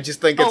Heist? I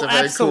just think it's a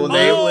very cool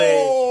name.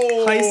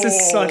 Heist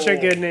is such a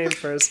good name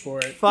for a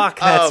sport. Fuck,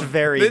 that's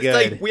very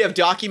good. Like, we have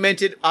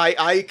documented.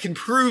 I can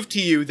prove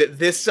to you that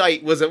this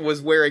site was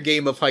where a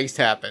game of Heist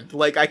happened.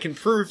 Like, I can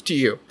prove to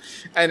you.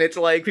 And it's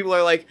like, people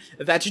are like,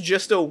 that's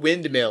just a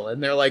windmill.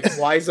 And they're like,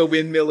 why is a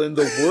windmill in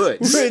the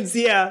woods?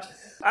 Yeah.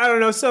 I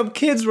don't know, some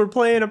kids were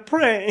playing a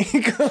prank.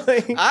 I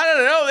don't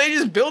know, they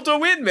just built a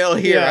windmill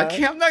here.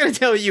 Yeah. I'm not going to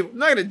tell you.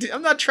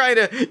 I'm not trying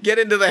to get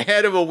into the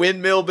head of a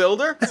windmill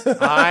builder.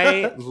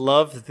 I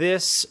love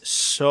this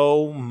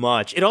so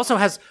much. It also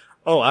has...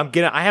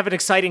 I have an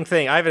exciting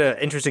thing. I have an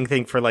interesting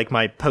thing for like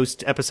my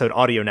post-episode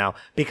audio now,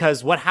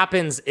 because what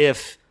happens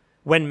if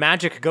when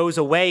magic goes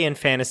away in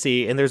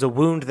fantasy and there's a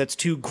wound that's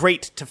too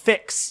great to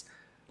fix?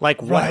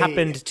 Like what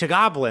happened to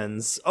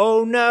goblins?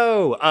 Oh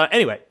no.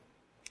 Anyway,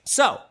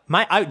 so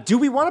do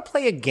we want to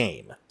play a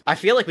game? I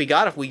feel like we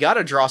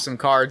gotta draw some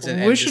cards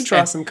and we should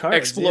draw some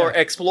cards.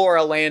 Explore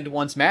a land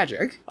once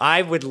magic.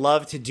 I would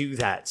love to do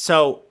that.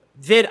 So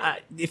Vid,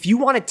 if you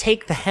want to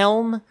take the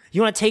helm,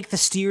 you want to take the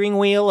steering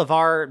wheel of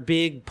our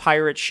big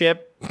pirate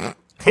ship.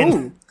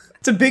 Ooh,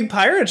 it's a big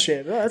pirate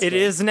ship. Oh, it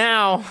is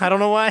now. I don't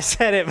know why I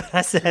said it, but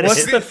I said it.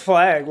 What's the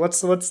flag?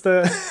 What's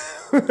the?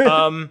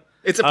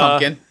 It's a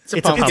pumpkin. It's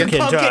a pumpkin.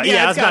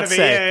 Yeah, I was about to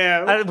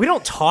say. We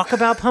don't talk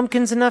about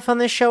pumpkins enough on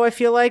this show, I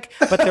feel like,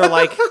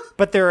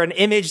 but they're an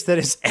image that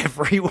is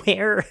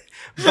everywhere,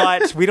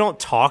 but we don't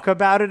talk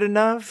about it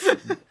enough.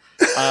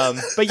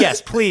 But yes,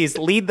 please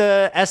lead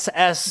the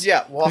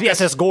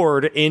SS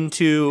Gord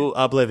into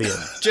oblivion.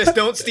 Just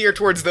don't steer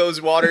towards those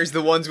waters,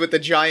 the ones with the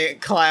giant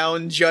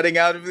clown jutting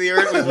out of the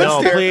earth.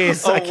 No,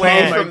 please, I away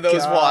can't. from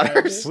those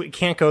waters. We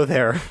can't go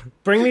there.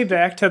 Bring me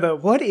back to the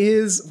what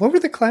were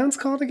the clowns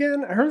called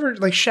again? I remember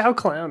like Shao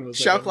Clown was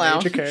Shao like, Clown. a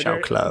major character,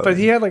 Shao Clown. but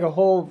he had like a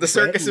whole The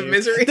Circus of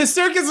Misery. The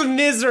Circus of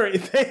Misery.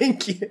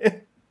 Thank you.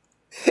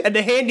 And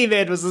the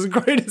handyman was his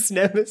greatest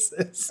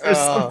nemesis or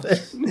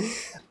something.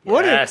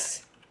 What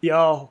Yes.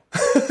 Yo.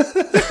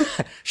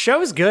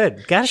 Show's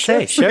good. Gotta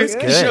say, show's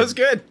good. Show's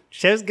good.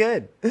 Show's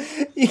good.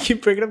 You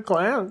keep bringing up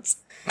clowns.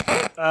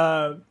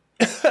 All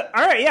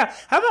right, yeah.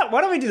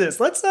 Why don't we do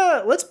this? Let's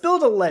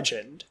build a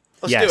legend.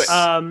 Let's do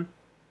it.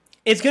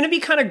 It's going to be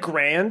kind of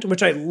grand,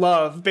 which I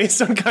love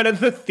based on kind of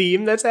the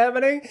theme that's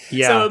happening.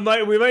 Yeah.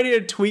 So we might need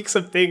to tweak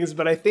some things,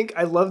 but I think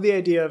I love the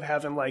idea of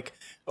having like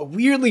a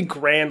weirdly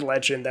grand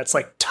legend that's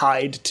like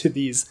tied to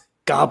these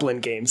goblin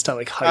games to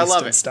like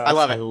heist and stuff. I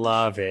love it. I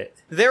love it.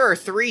 There are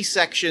 3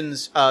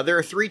 sections. There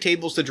are 3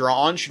 tables to draw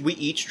on. Should we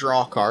each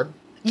draw a card?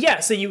 Yeah,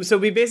 so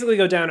we basically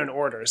go down in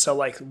order. So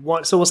like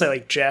we'll say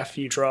like Jeff,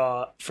 you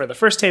draw for the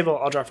first table,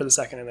 I'll draw for the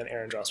second, and then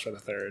Aaron draws for the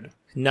third.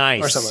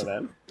 Nice. Or something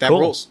like that. That Cool.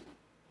 rules.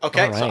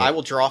 Okay, All so right. I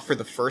will draw for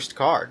the first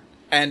card.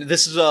 And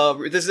this is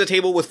a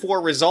table with 4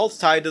 results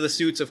tied to the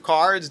suits of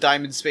cards: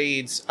 diamond,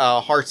 spades,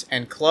 hearts,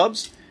 and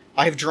clubs.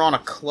 I have drawn a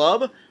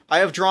club. I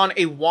have drawn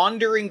a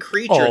wandering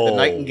creature: the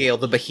nightingale,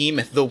 the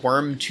behemoth, the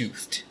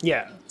worm-toothed.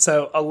 Yeah.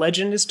 So a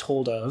legend is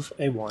told of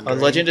a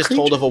wandering is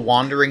told of a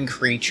wandering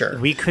creature.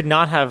 We could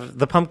not have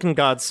the pumpkin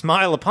god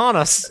smile upon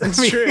us.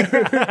 That's true.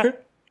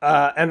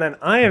 And then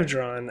I have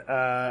drawn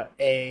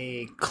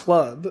a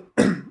club.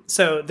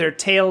 So their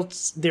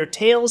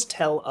tales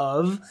tell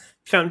of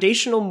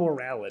foundational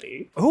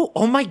morality.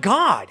 Oh my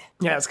god.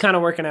 Yeah, it's kind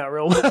of working out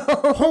real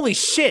well. Holy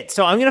shit.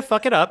 So I'm going to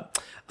fuck it up.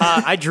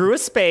 I drew a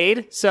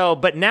spade,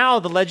 but now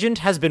the legend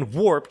has been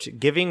warped,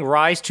 giving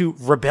rise to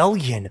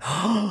rebellion.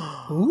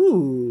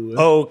 Ooh.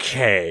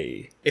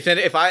 Okay. If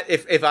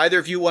either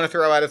of you want to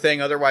throw out a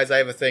thing, otherwise I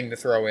have a thing to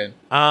throw in.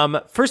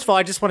 First of all,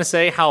 I just want to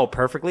say how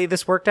perfectly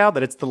this worked out,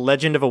 that it's the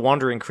legend of a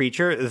wandering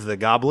creature, the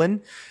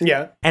goblin.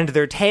 Yeah. And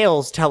their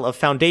tales tell of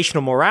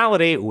foundational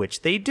morality,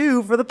 which they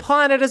do for the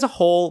planet as a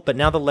whole, but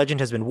now the legend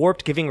has been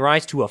warped, giving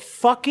rise to a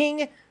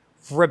fucking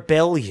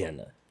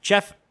rebellion.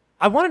 Jeff,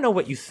 I want to know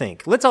what you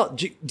think.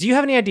 Do you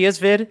have any ideas,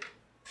 Vid?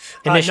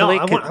 Initially,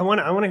 no, I want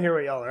to hear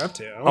what y'all are up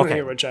to. I want to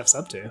hear what Jeff's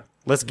up to.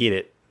 Let's get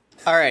it.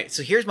 All right,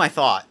 so here's my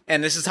thought,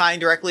 and this is tying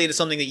directly into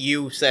something that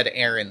you said,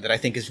 Aaron, that I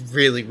think is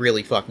really,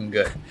 really fucking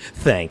good.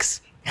 Thanks.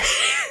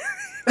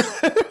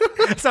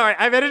 Sorry,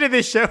 I've edited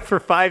this show for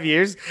 5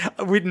 years.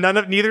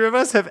 Neither of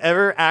us have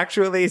ever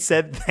actually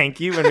said thank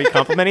you when we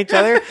compliment each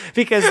other,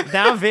 because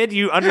now, Vid,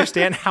 you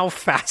understand how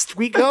fast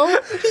we go.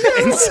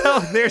 And so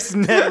there's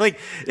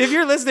if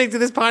you're listening to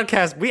this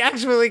podcast, we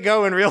actually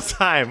go in real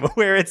time,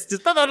 where it's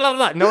just blah, blah, blah,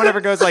 blah. No one ever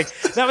goes like,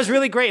 that was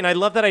really great, and I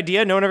love that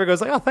idea. No one ever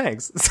goes like, oh,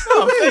 thanks.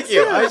 Oh, thank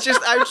you. I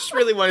just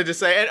really wanted to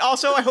say, and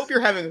also I hope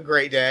you're having a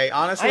great day,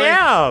 honestly.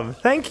 I am.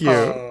 Thank you.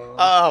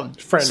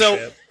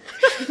 Friendship.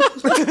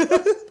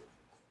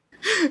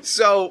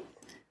 So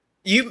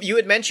you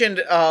had mentioned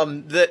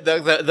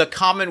the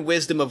common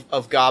wisdom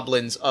of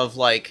goblins of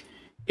like,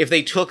 if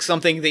they took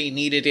something they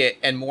needed it,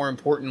 and more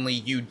importantly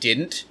you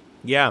didn't.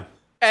 Yeah.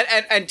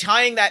 And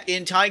tying that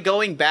in,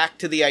 going back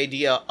to the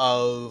idea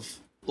of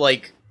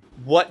like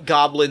what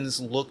goblins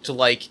looked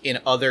like in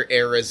other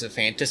eras of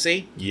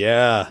fantasy.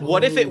 Yeah.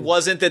 What if it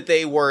wasn't that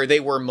they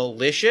were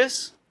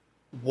malicious?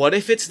 What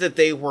if it's that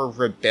they were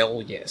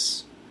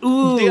rebellious?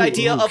 Ooh, the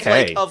idea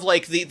okay. of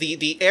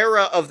the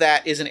era of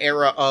that is an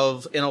era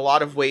of, in a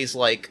lot of ways,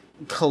 like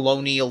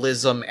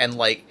colonialism and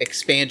like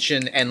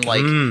expansion and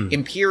like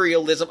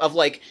imperialism, of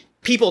like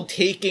people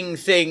taking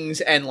things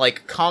and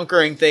like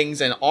conquering things,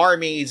 and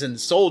armies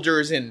and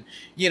soldiers, and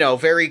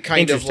very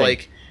kind of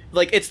like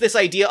it's this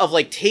idea of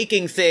like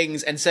taking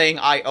things and saying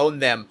I own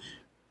them.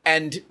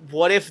 And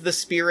what if the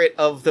spirit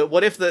of the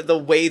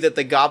way that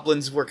the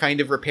goblins were kind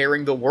of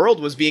repairing the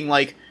world was being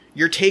like,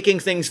 you're taking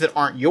things that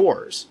aren't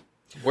yours.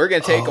 We're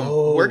gonna take them.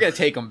 We're gonna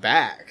take them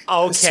back.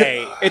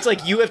 Okay, it's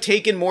like you have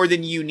taken more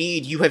than you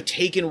need. You have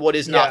taken what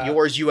is not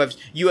yours. You have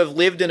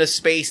lived in a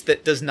space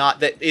that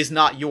is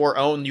not your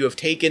own. You have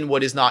taken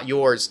what is not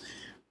yours.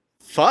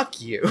 Fuck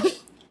you.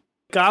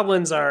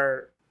 Goblins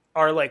are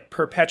like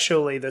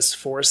perpetually this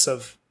force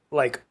of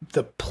like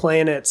the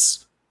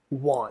planet's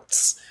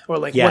wants, or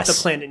like what the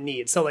planet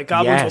needs. So like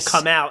goblins will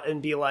come out and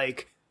be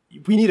like,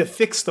 we need to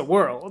fix the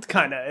world,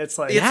 kind of. It's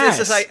like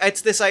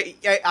it's this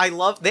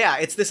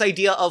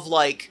idea of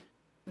like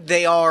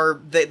they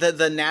are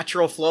the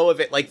natural flow of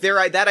it. Like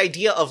that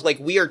idea of like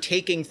we are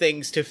taking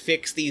things to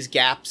fix these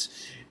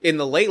gaps in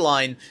the ley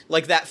line,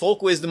 like that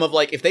folk wisdom of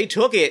like if they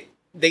took it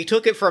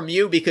from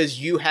you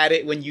because you had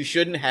it when you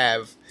shouldn't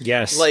have.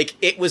 Yes. Like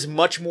it was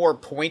much more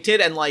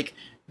pointed, and like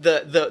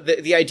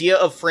the idea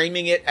of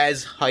framing it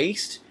as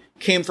heist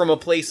came from a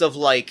place of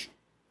like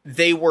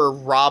they were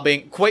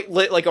robbing,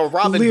 like a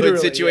Robin Hood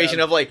situation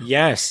of like,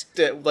 yes,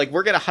 like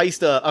we're gonna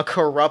heist a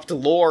corrupt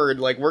lord,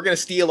 like we're gonna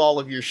steal all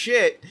of your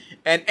shit,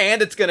 and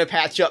it's gonna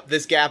patch up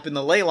this gap in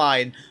the ley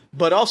line,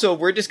 but also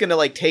we're just gonna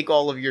like take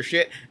all of your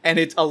shit, and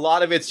it's a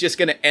lot of it's just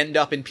gonna end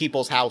up in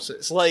people's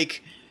houses.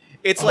 Like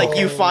it's like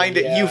you find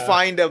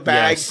a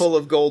bag full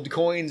of gold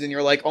coins, and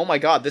you're like, oh my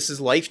god, this is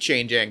life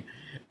changing,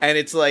 and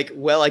it's like,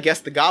 well, I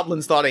guess the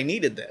goblins thought I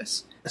needed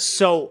this.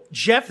 So,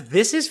 Jeff,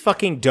 this is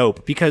fucking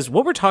dope, because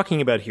what we're talking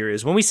about here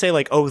is when we say,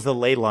 like, oh, the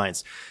ley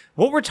lines,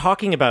 what we're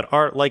talking about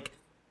are, like,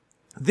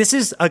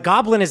 a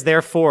goblin is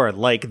therefore,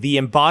 like, the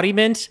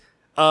embodiment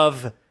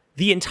of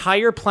the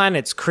entire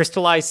planet's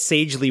crystallized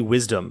sagely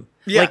wisdom.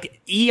 Yeah. Like,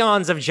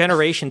 eons of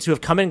generations who have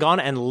come and gone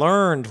and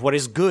learned what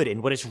is good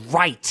and what is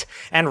right,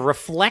 and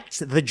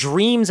reflect the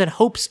dreams and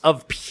hopes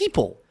of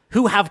people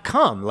who have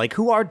come, like,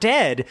 who are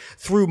dead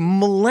through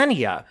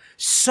millennia.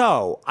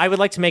 So, I would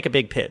like to make a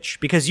big pitch,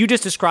 because you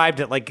just described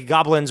that, like,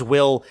 goblins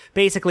will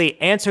basically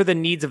answer the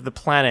needs of the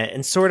planet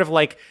and sort of,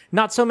 like,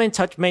 not so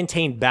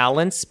maintain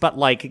balance, but,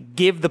 like,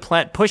 give the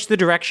push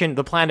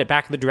the planet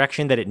back in the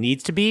direction that it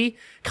needs to be.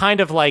 Kind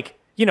of like,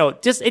 you know,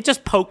 it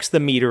just pokes the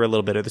meter a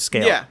little bit, or the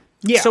scale. Yeah.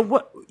 Yeah. So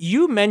what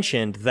you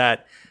mentioned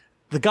that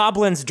the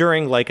goblins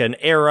during, like, an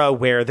era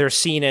where they're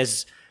seen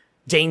as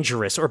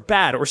dangerous or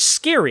bad or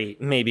scary,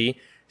 maybe.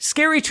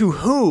 Scary to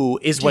who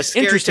is what's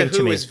interesting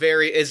to me.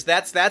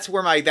 That's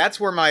where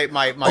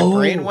my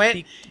brain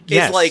went.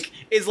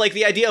 Is like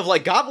the idea of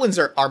like goblins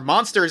are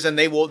monsters, and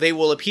they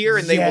will appear,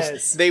 and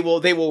they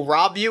will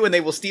rob you, and they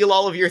will steal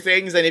all of your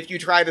things, and if you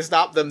try to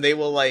stop them, they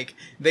will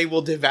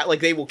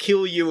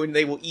kill you, and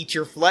they will eat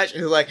your flesh.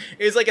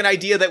 It's like an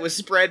idea that was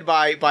spread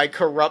by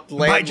corrupt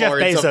landlords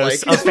by Jeff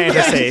Bezos of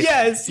fantasy.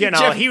 Yes, you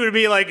know, he would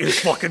be like,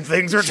 "These fucking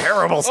things are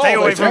terrible. Stay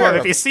away from them.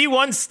 If you see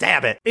one,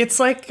 stab it." It's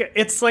like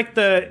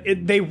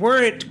they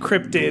weren't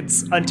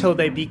cryptids until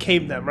they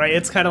became them, right?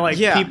 It's kind of like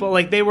people,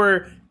 like they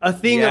were a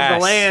thing of the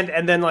land,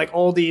 and then like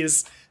all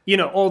these, you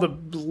know, all the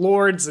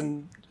lords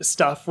and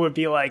stuff would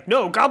be like,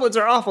 no, goblins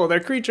are awful. They're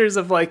creatures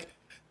of like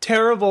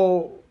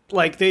terrible,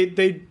 like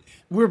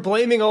we're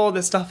blaming all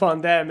this stuff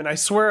on them, and I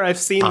swear I've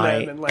seen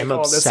them and like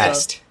all this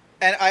stuff.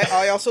 And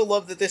I also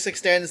love that this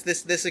extends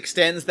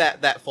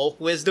that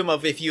folk wisdom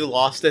of if you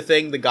lost a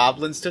thing, the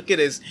goblins took it.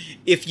 Is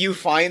if you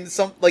find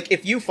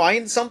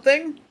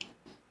something,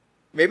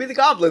 maybe the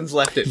goblins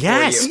left it for you.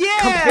 Yeah,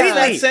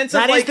 completely.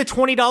 That is the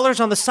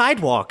 $20 on the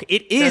sidewalk.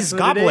 It is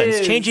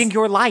goblins changing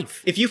your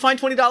life. If you find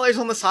 $20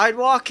 on the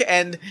sidewalk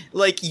and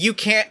you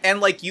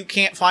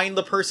can't find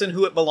the person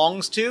who it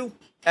belongs to,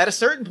 at a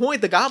certain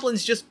point, the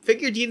goblins just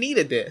figured you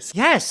needed this.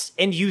 Yes,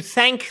 and you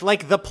thank,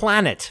 like, the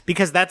planet,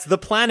 because that's the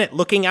planet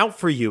looking out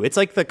for you. It's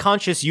like the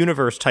conscious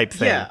universe type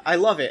thing. Yeah, I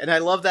love it, and I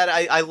love that.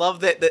 I love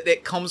that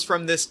it comes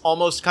from this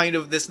almost kind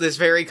of this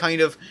very kind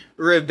of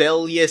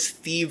rebellious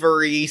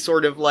thievery,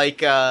 sort of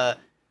like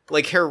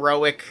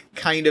heroic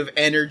kind of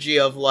energy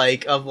of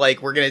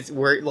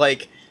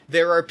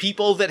there are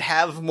people that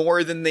have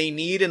more than they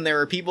need, and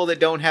there are people that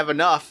don't have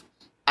enough.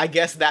 I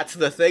guess that's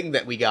the thing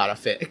that we gotta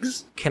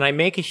fix. Can I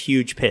make a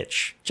huge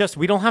pitch?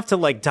 We don't have to,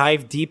 like,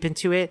 dive deep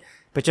into it,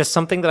 but just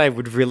something that I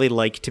would really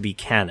like to be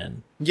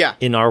canon. Yeah.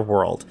 In our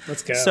world.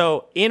 Let's go.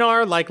 So, in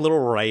our, like, little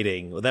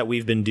writing that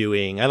we've been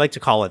doing, I like to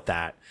call it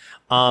that.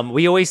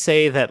 We always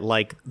say that,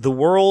 like, the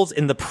worlds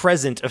in the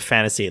present of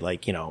fantasy,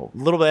 like, you know, a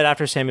little bit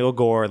after Samuel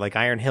Gore, like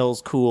Iron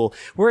Hill's cool,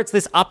 where it's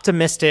this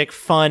optimistic,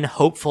 fun,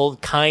 hopeful,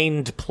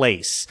 kind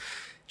place.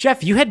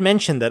 Jeff, you had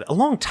mentioned that a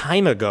long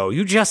time ago,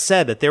 you just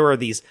said that there were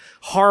these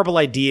horrible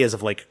ideas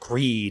of, like,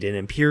 greed and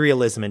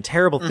imperialism and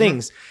terrible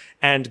things,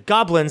 and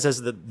goblins,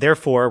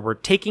 therefore, were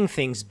taking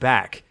things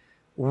back.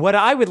 What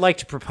I would like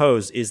to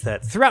propose is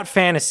that throughout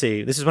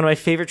fantasy, this is one of my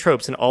favorite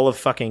tropes in all of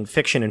fucking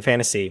fiction and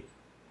fantasy,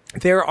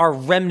 there are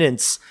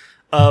remnants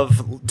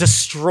of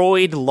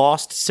destroyed,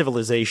 lost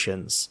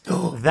civilizations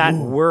that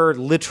were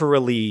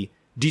literally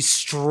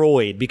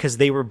destroyed because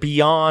they were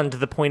beyond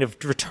the point of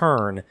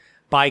return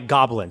by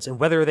goblins. And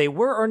whether they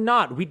were or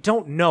not, we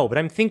don't know. But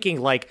I'm thinking,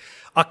 like,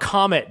 a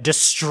comet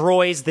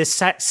destroys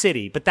this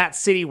city, but that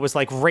city was,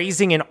 like,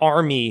 raising an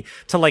army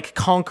to, like,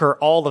 conquer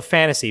all of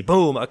fantasy.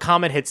 Boom, a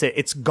comet hits it,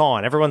 it's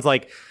gone. Everyone's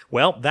like,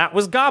 well, that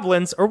was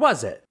goblins, or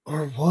was it?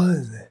 Or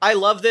was it? I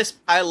love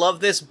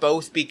this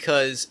both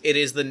because it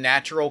is the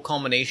natural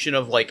culmination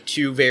of, like,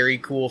 two very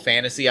cool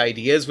fantasy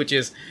ideas, which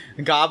is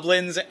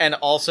goblins, and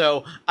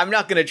also, I'm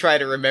not going to try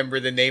to remember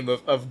the name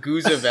of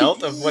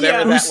Guzavelt, of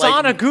whatever that, like...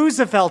 Usana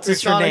Guzavelt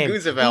is her name.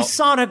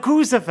 Usana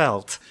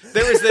Guzavelt.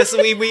 There was this,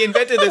 we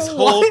invented this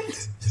whole...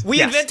 We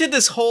invented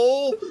this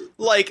whole,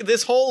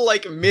 this whole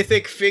like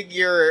mythic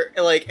figure,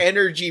 like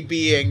energy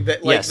being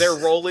that like Yes. their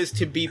role is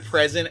to be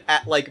present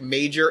at like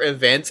major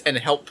events and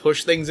help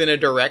push things in a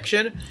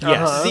direction.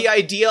 Yes. The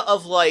idea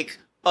of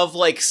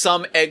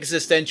some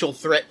existential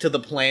threat to the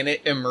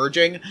planet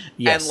emerging,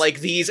 Yes. and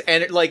like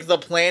like the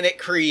planet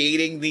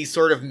creating these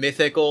sort of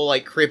mythical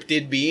like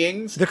cryptid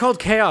beings. They're called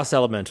chaos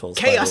elementals.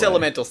 by Chaos the way.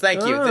 elementals,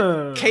 thank you.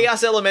 Oh.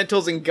 Chaos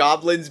elementals and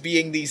goblins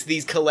being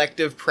these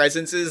collective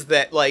presences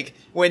that, like,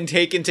 when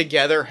taken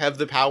together, have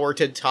the power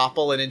to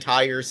topple an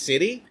entire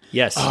city.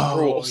 Yes.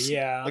 Rules.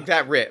 yeah. Like,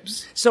 that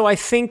rips. So I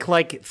think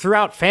like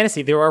throughout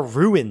fantasy there are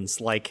ruins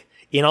like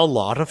in a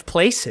lot of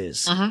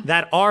places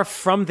that are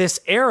from this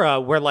era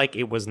where like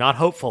it was not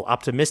hopeful,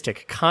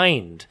 optimistic,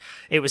 kind.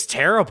 It was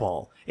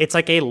terrible. It's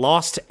like a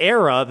lost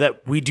era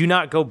that we do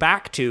not go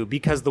back to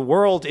because the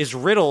world is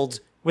riddled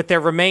with their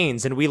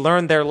remains and we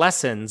learn their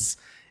lessons.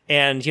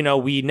 And, you know,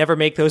 we never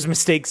make those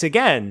mistakes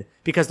again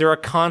because there are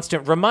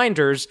constant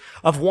reminders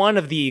of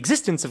the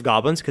existence of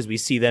goblins because we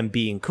see them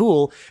being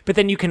cool. But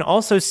then you can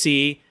also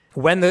see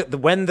when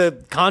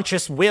the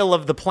conscious will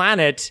of the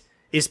planet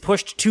is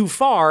pushed too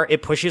far,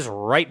 it pushes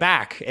right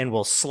back and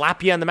will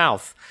slap you in the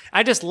mouth.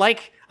 I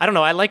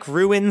like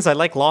ruins. I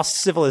like lost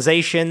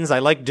civilizations. I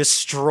like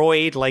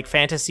destroyed like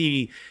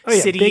fantasy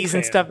big cities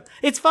and fan. stuff.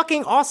 It's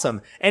fucking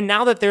awesome. And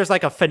now that there's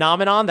like a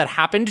phenomenon that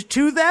happened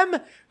to them,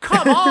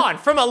 come on,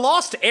 from a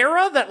lost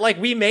era that like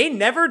we may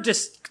never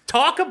just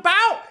talk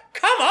about.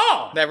 Come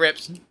on. That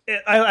rips.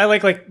 I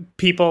like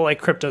people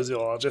like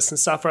cryptozoologists and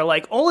stuff are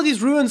like, all of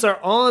these ruins are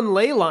on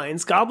ley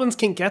lines. Goblins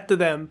can get to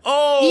them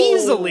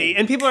easily.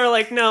 And people are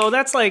like, no,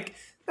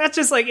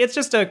 it's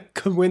just a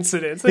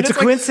coincidence. And It's a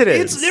like,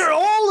 coincidence. They're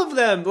all of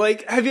them.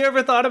 Like, have you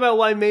ever thought about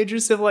why major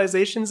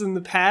civilizations in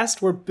the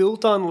past were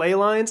built on ley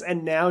lines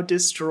and now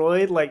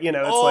destroyed? Like, you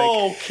know, it's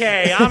like,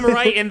 Okay, I'm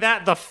writing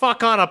that the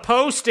fuck on a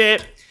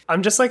post-it.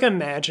 I'm just like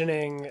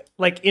imagining,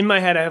 like in my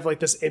head, I have like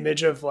this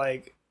image of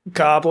like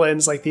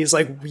goblins, like these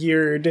like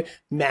weird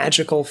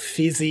magical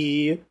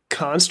fizzy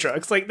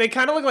constructs. Like they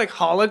kind of look like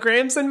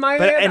holograms in my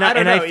head.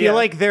 I feel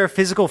like their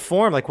physical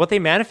form, like what they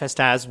manifest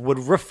as, would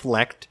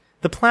reflect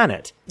the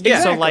planet.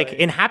 Yeah. So like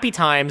in happy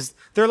times,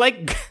 they're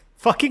like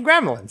fucking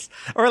gremlins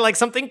or like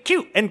something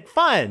cute and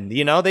fun.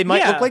 You know, they might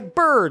Yeah. look like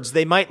birds.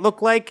 They might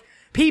look like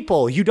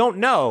people. You don't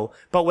know.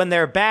 But when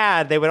they're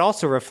bad, they would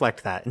also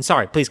reflect that. And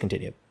sorry, please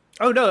continue.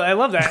 Oh no, I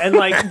love that. And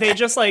like they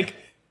just like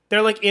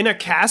they're like in a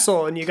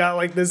castle and you got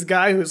like this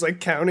guy who's like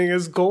counting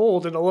his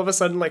gold and all of a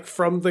sudden like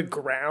from the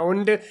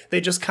ground they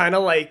just kind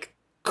of like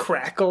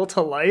crackle to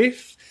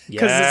life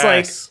because it's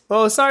like,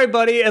 oh sorry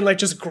buddy, and like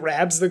just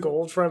grabs the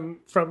gold from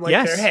like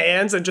Yes. their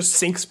hands and just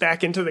sinks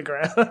back into the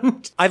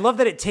ground. I love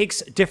that it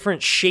takes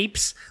different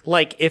shapes.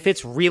 Like if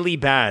it's really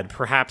bad,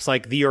 perhaps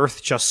like the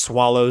earth just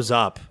swallows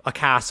up a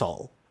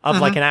castle of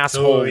like an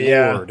asshole Oh,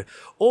 yeah. lord.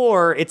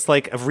 Or it's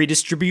like a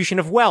redistribution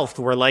of wealth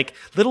where like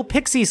little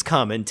pixies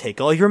come and take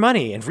all your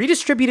money and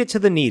redistribute it to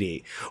the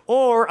needy.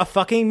 Or a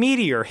fucking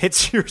meteor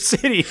hits your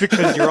city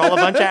because you're all a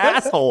bunch of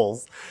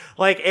assholes.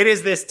 Like it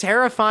is this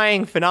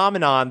terrifying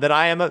phenomenon that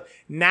I am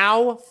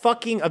now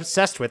fucking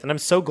obsessed with. And I'm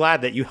so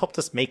glad that you helped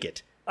us make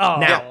it. Oh,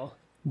 Now,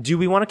 do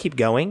we want to keep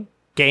going?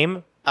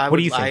 Game? What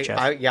do you think, Jeff?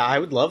 I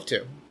would love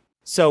to.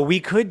 So we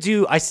could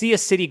do, I see a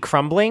city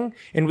crumbling,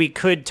 and we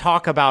could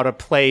talk about a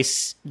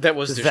place That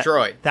was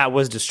destroyed. that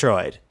was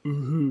destroyed.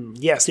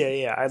 yes,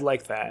 yeah, I'd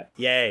like that.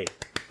 Yay.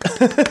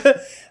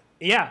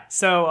 Yeah,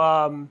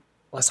 so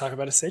let's talk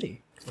about a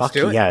city. Fuck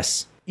do it.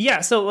 yes.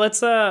 Yeah, so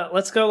let's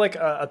go like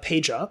a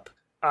page up.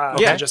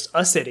 Yeah. Just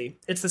a city.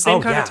 It's the same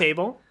Oh, kind yeah. of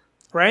table,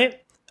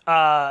 right?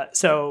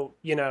 So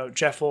you know,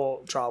 Jeff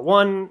will draw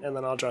 1, and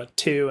then I'll draw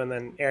 2, and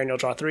then Aaron you'll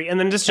draw 3, and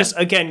then this just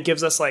again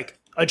gives us like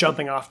a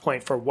jumping off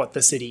point for what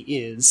the city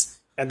is,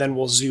 and then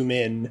we'll zoom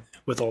in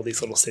with all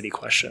these little city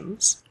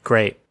questions.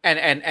 Great.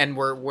 And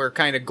we're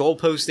kind of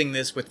goalposting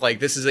this with like,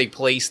 this is a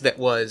place that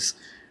was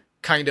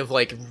kind of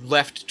like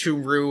left to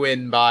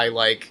ruin by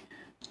like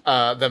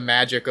the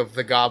magic of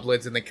the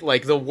goblins, and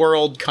the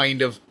world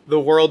kind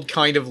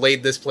of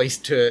laid this place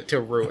to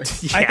ruin.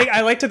 I think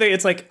I like to think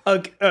it's like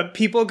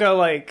people go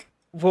like,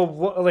 well,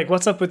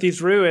 what's up with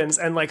these ruins?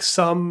 And like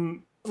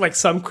some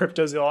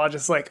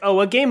cryptozoologists like, oh,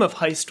 a game of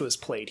Heist was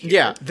played here.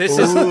 Yeah, this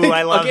is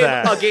I love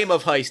that. A game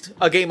of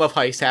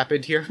Heist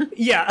happened here.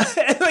 Yeah,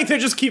 like they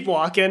just keep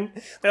walking.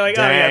 They're like,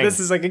 oh yeah, Dang.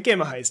 this is like a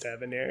game of Heist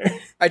happened here.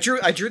 I drew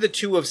the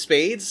 2 of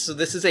spades, so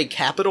this is a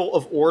capital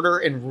of order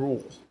and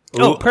rule.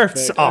 Oh,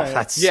 perfect. Oh, All right.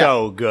 that's Yeah.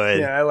 so good.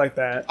 Yeah, I like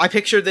that. I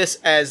picture this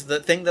as the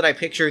thing that I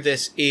picture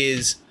this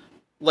is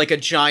like a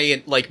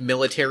giant like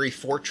military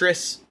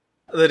fortress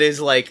that is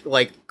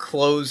like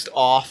closed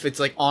off. It's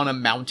like on a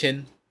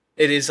mountain.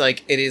 It is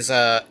like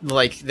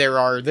there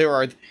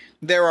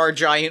are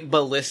giant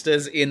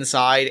ballistas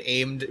inside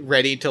aimed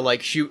ready to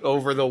like shoot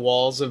over the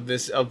walls of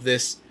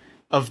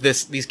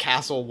these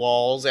castle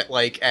walls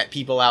at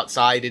people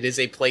outside. It is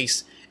a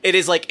place. It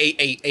is like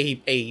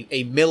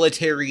a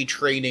military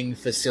training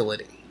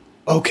facility.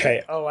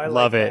 Okay. Oh, I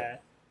Love like it.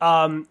 that.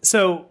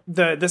 So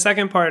the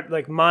second part,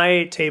 like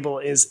my table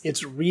is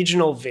its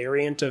regional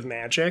variant of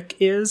magic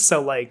is,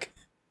 so like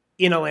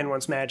in A Land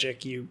Once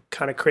Magic, you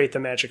kind of create the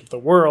magic of the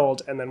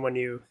world, and then when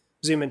you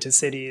zoom into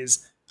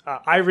cities,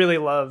 I really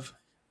love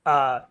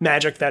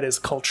magic that is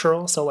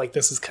cultural, so like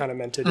this is kind of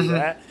meant to do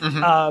that.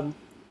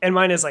 And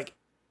mine is like,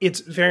 its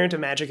variant of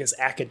magic is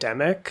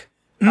academic,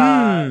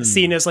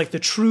 seen as like the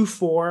true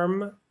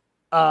form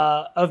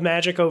of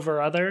magic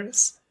over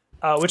others,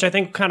 which I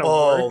think kind of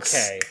works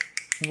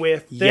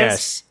with this.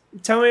 Yes.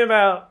 Tell me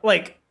about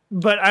like,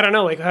 but I don't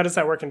know, like how does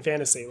that work in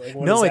fantasy? Like,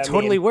 what does No, that it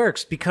totally mean?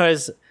 works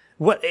because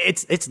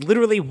it's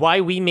literally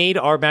why we made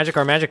our magic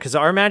because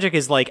our magic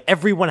is like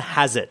everyone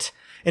has it.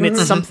 And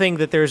it's something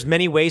that there's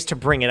many ways to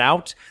bring it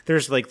out.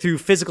 There's like through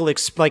physical,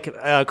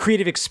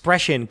 creative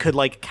expression could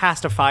like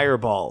cast a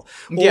fireball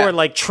or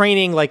like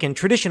training like in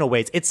traditional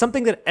ways. It's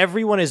something that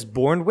everyone is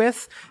born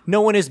with.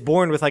 No one is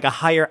born with like a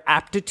higher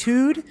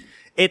aptitude.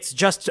 It's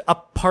just a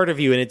part of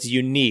you and it's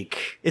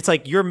unique. It's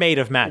like you're made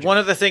of magic. One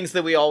of the things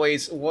that we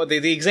always,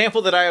 the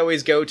example that I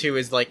always go to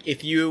is like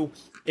if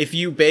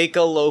you bake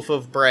a loaf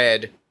of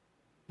bread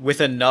with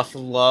enough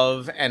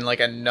love and like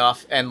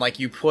enough, and like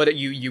you put it,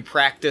 you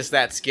practice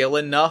that skill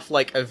enough,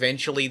 like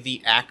eventually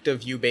the act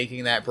of you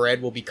baking that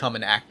bread will become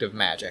an act of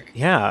magic.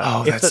 Yeah.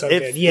 Oh, if that's the, so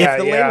if, good. Yeah,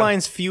 if the yeah. ley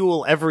lines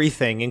fuel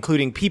everything,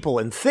 including people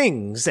and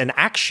things and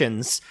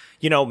actions,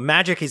 you know,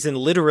 magic is in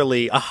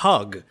literally a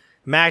hug.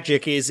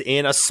 Magic is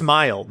in a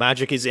smile.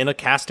 Magic is in a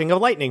casting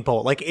of lightning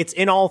bolt. Like, it's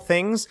in all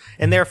things,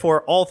 and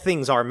therefore all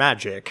things are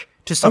magic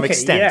to some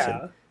extent.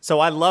 Yeah. So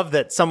I love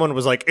that someone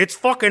was like, it's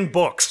fucking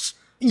books.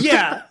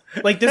 Yeah.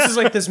 Like this is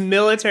like this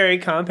military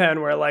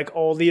compound where like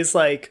all these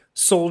like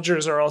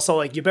soldiers are also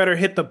like, you better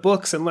hit the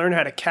books and learn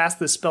how to cast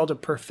this spell to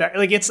perfect.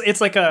 Like it's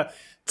like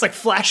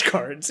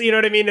flashcards. You know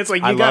what I mean? It's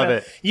like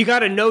you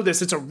gotta know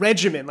this. It's a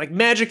regimen. Like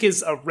magic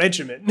is a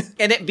regimen.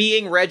 And it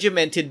being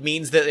regimented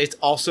means that it's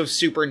also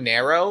super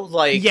narrow.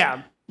 Like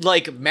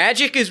like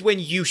magic is when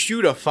you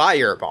shoot a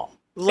fireball.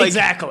 Like,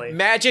 exactly.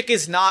 Magic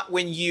is not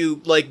when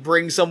you, like,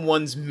 bring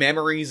someone's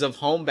memories of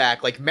home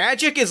back. Like,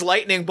 magic is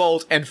lightning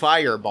bolt and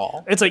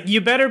fireball. It's like,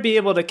 you better be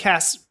able to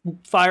cast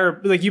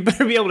firebolt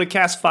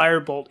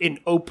in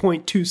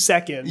 0.2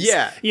 seconds.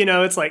 Yeah. You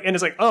know, it's like,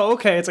 oh,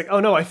 okay. It's like, oh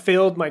no, I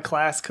failed my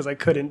class because I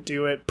couldn't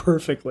do it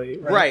perfectly.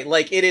 Right.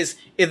 Like,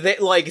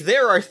 like,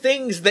 there are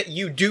things that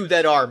you do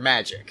that are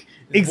magic.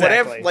 Exactly.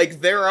 Whatever,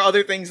 like, there are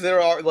other things that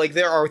are, like,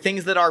 there are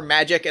things that are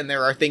magic and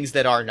there are things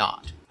that are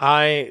not.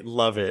 I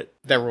love it.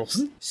 That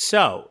rules.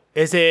 So,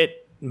 it is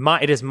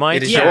my It is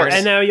turn. yours.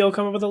 And now you'll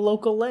come up with a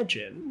local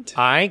legend.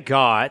 I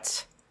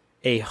got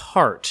a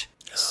heart.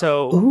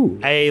 So,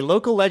 a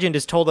local legend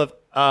is told of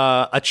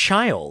a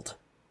child.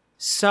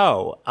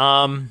 So,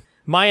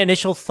 my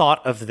initial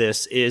thought of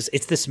this is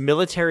it's this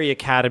military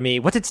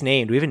academy. What's its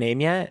name? Do we have a name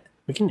yet?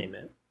 We can name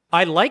it.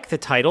 I like the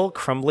title,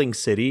 Crumbling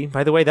City.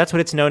 By the way, that's what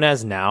it's known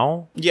as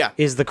now. Yeah.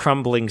 Is the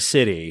Crumbling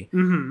City.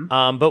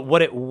 Mm-hmm. But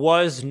what it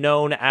was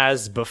known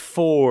as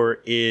before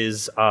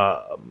is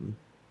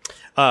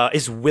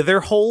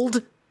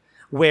Witherhold,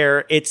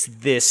 where it's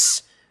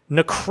this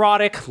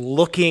necrotic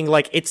looking,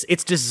 like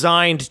it's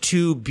designed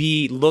to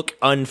look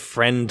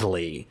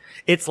unfriendly.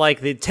 It's like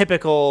the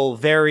typical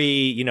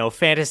very,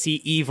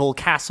 fantasy evil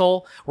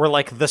castle where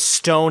like the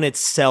stone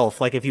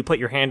itself, like if you put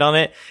your hand on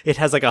it, it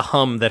has like a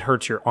hum that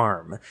hurts your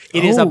arm.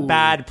 It is a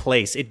bad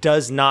place. It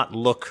does not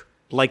look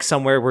like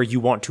somewhere where you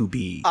want to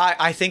be.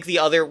 I think the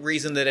other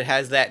reason that it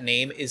has that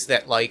name is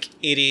that like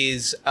it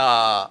is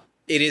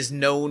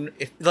known,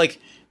 like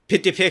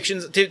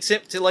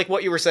depictions to like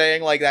what you were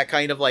saying, like that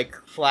kind of like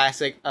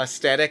classic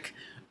aesthetic.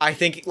 I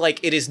think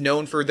like it is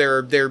known for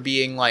there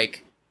being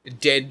like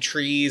dead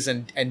trees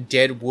and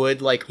dead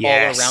wood like all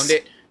around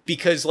it,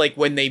 because like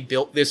when they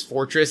built this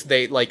fortress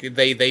they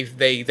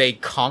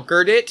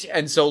conquered it,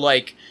 and so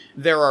like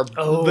there are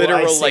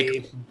literal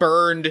like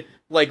burned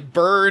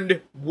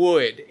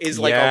wood is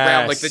like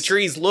around, like the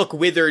trees look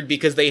withered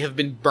because they have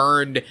been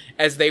burned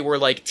as they were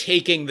like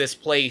taking this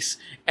place,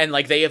 and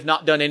like they have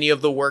not done any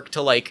of the work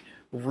to like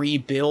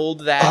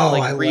rebuild that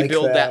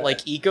that like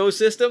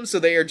ecosystem, so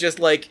they are just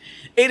like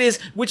it is,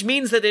 which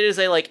means that it is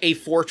a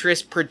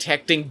fortress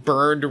protecting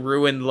burned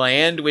ruined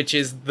land, which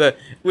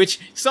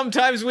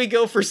sometimes we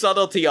go for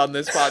subtlety on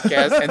this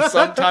podcast and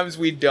sometimes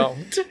we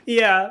don't.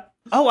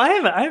 I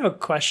have a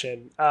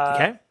question.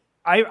 Okay.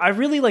 I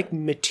really like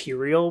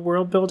material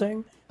world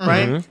building,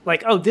 right? Mm-hmm.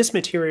 Like, this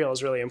material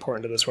is really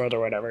important to this world or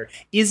whatever.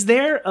 Is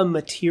there a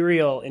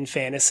material in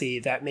fantasy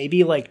that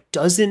maybe like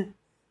doesn't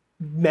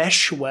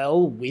mesh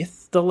well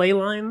with the ley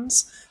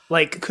lines?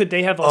 Like, could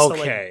they have also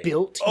like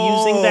built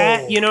using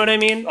that? You know what I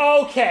mean?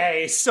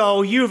 Okay,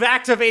 so you've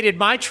activated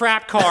my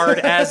trap card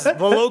as the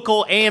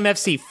local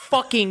AMFC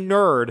fucking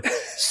nerd.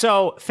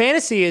 So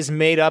fantasy is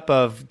made up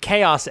of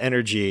chaos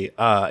energy.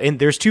 And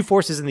there's two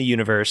forces in the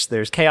universe.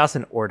 There's chaos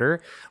and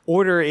order.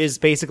 Order is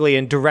basically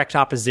in direct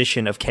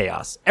opposition of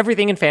chaos.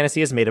 Everything in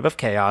fantasy is made up of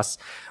chaos.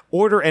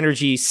 Order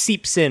energy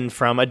seeps in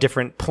from a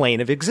different plane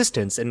of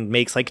existence and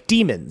makes like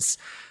demons.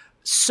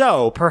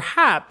 So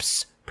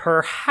perhaps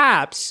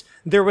perhaps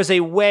there was a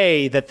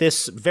way that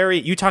this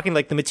you talking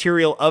like the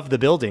material of the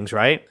buildings,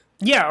 right?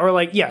 Yeah, or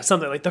like,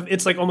 something like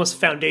it's like almost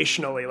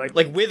foundationally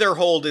like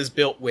Witherhold is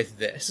built with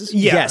this.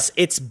 Yeah. Yes,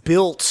 it's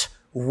built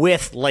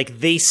with like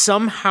they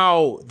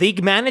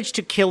managed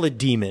to kill a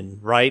demon,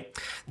 right?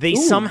 They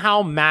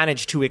somehow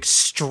managed to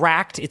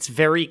extract its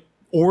very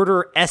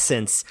order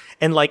essence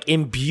and like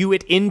imbue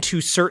it into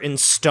certain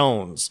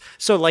stones.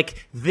 So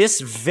like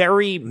this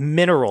very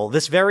mineral,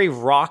 this very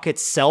rock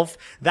itself,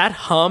 that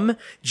hum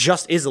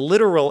just is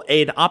literal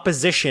an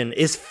opposition,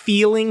 is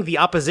feeling the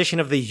opposition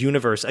of the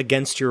universe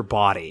against your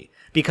body,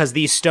 because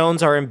these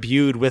stones are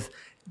imbued with,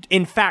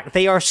 in fact,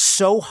 they are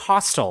so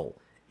hostile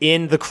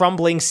in the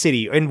crumbling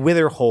city, in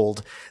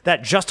Witherhold,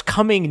 that just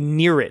coming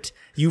near it,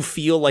 you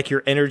feel like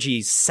your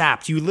energy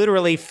sapped. You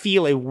literally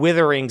feel a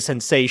withering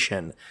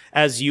sensation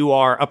as you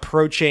are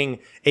approaching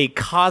a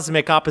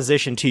cosmic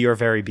opposition to your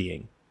very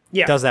being.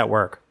 Yeah. Does that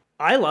work?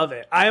 I love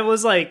it. I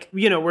was like,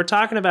 we're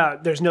talking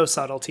about there's no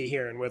subtlety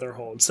here in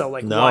Witherhold, so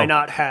like, why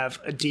not have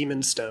a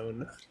demon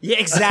stone? Yeah,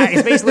 exactly.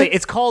 It's basically,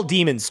 it's called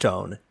Demon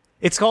Stone.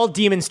 It's called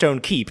Demon Stone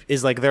Keep,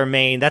 is like their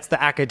main, that's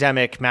the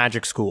academic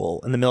magic school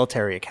in the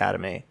military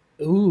academy.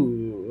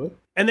 Ooh.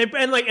 And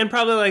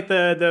probably like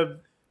the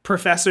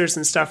professors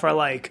and stuff are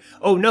like,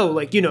 oh no,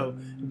 like,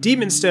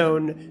 Demon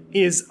Stone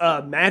is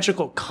a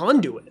magical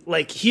conduit.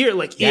 Like here,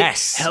 like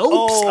yes. It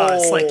helps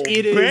us. Like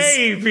it is,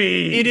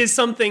 baby. It is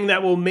something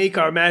that will make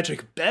our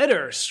magic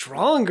better,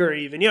 stronger,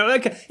 even.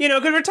 Because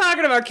we're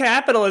talking about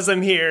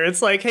capitalism here.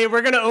 It's like, hey,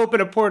 we're gonna open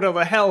a portal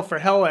to hell for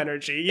hell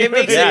energy. It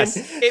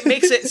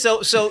makes it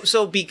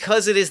so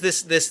because it is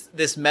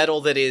this metal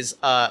that is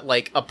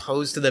like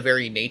opposed to the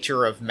very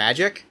nature of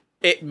magic.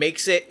 It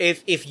makes it,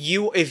 if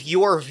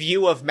your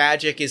view of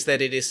magic is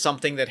that it is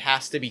something that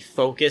has to be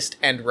focused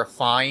and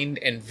refined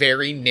and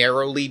very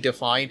narrowly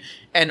defined,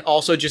 and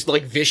also just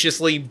like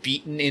viciously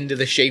beaten into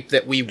the shape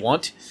that we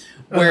want,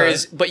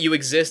 but you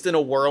exist in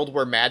a world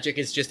where magic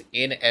is just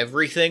in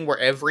everything, where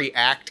every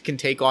act can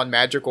take on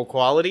magical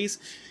qualities.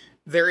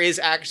 There is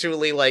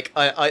actually like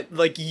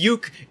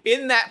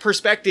in that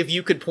perspective,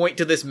 you could point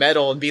to this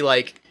metal and be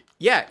like,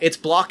 yeah, it's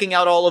blocking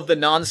out all of the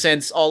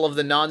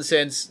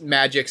nonsense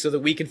magic so that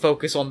we can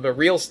focus on the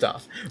real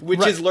stuff,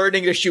 which is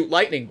learning to shoot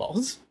lightning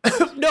bolts.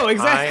 No,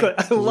 exactly.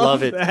 I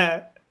love it.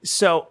 That.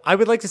 So I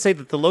would like to say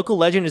that the local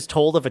legend is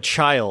told of a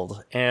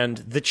child, and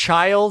the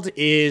child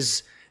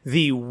is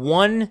the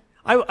one...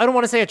 I don't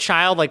want to say a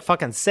child like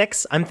fucking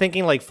 6. I'm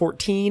thinking like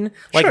 14,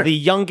 like the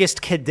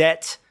youngest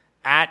cadet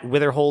at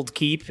Witherhold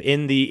Keep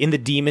in the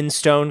Demon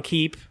Stone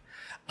Keep,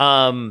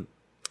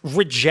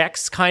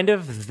 rejects kind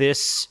of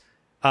this...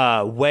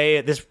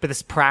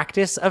 this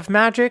practice of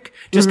magic,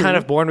 just kind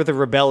of born with a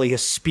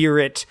rebellious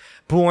spirit,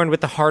 born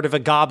with the heart of a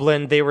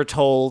goblin, they were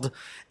told,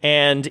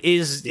 and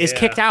is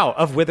kicked out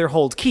of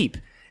Witherhold Keep.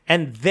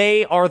 And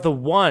they are the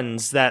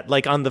ones that,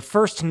 like, on the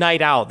first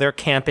night out, they're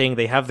camping,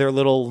 they have their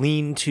little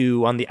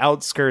lean-to on the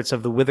outskirts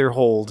of the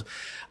Witherhold,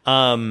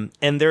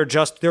 and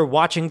they're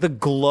watching the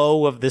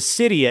glow of the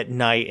city at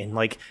night, and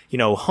like,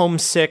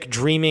 homesick,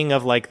 dreaming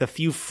of like the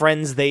few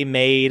friends they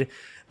made,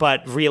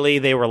 but really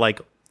they were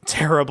like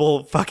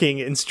terrible fucking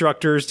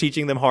instructors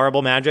teaching them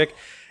horrible magic,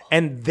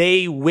 and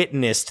they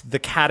witnessed the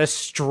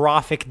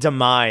catastrophic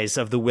demise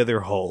of the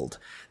Witherhold.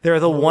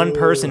 They're the one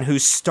person who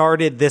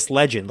started this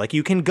legend. Like,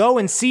 you can go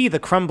and see the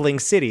crumbling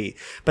city,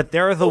 but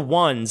they're the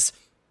ones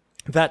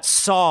that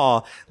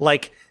saw,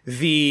 like,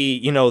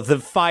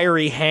 the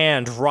fiery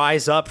hand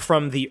rise up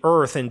from the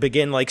earth and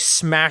begin like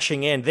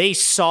smashing in. They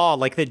saw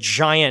like the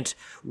giant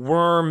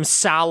worm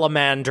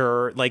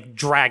salamander, like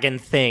dragon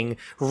thing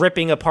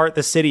ripping apart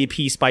the city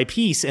piece by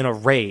piece in a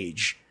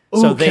rage.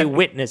 So they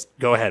witnessed.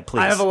 Go ahead, please.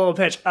 I have a little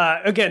pitch.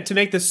 Again, to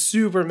make this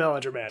super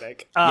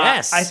melodramatic.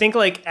 Yes. I think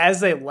like as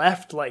they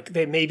left, like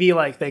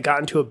they got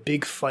into a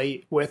big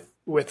fight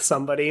with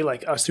somebody,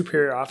 like a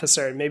superior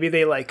officer, and maybe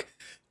they like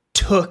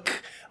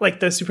took, like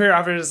the superior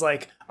officer is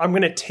like, I'm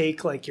gonna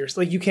take like your,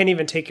 like you can't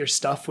even take your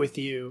stuff with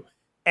you,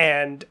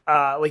 and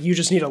like you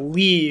just need to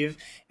leave.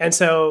 And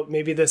so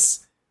maybe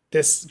this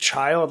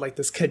child, like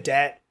this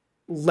cadet,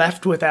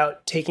 left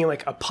without taking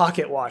like a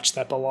pocket watch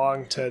that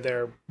belonged to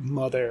their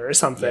mother or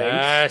something.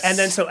 Yes. And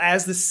then so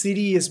as the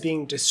city is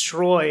being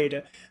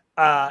destroyed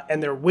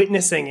and they're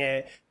witnessing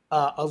it,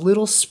 a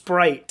little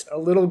sprite, a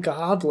little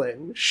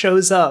goblin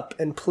shows up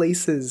and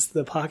places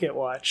the pocket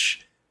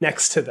watch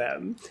next to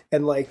them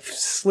and like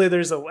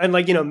slithers and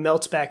like,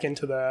 melts back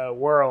into the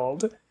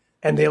world,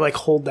 and they like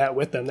hold that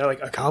with them. They're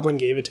like, a goblin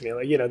gave it to me.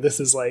 Like, this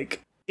is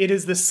like, it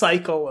is the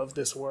cycle of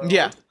this world.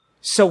 Yeah.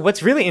 So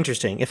what's really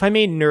interesting, if I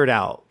may nerd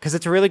out, because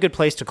it's a really good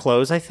place to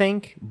close, I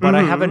think, but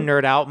I have a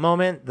nerd out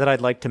moment that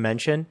I'd like to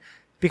mention,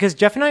 because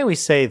Jeff and I always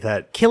say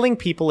that killing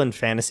people in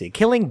fantasy,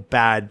 killing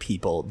bad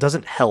people,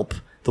 doesn't help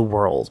the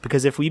world,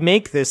 because if we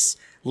make this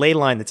ley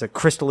line that's a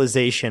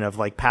crystallization of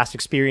like past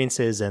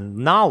experiences and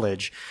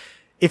knowledge,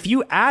 if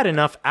you add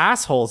enough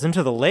assholes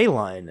into the ley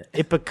line,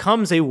 it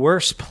becomes a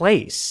worse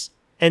place.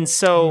 And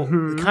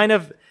so kind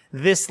of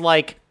this,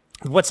 like,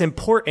 what's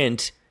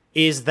important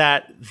is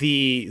that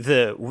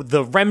the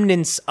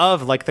remnants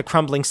of like the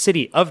crumbling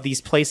city of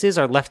these places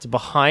are left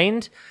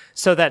behind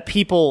so that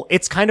people,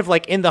 it's kind of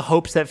like in the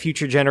hopes that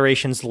future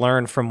generations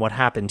learn from what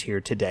happened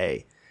here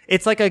today.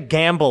 It's like a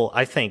gamble,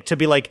 I think, to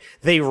be like,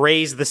 they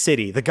razed the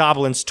city. The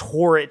goblins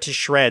tore it to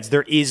shreds.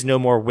 There is no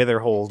more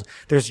Witherhold.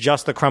 There's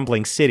just the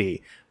crumbling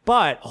city.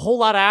 But a whole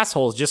lot of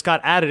assholes just got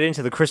added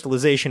into the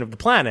crystallization of the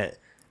planet.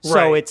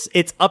 So Right.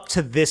 it's up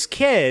to this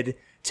kid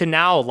to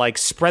now like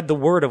spread the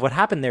word of what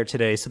happened there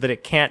today so that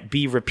it can't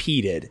be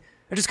repeated.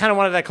 I just kind of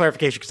wanted that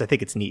clarification because I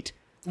think it's neat.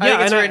 I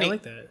think it's I very neat.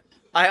 like that.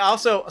 I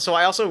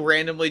also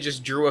randomly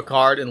just drew a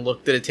card and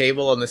looked at a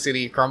table on the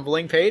City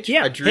Crumbling page.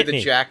 Yeah, I drew hit the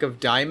me. Jack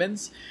of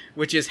Diamonds,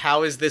 which is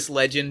how is this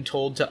legend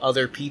told to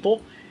other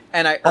people,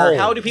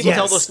 how do people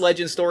tell yes. this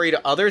legend story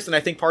to others? And I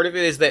think part of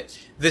it is that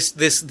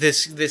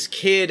this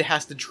kid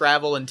has to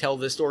travel and tell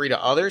this story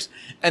to others,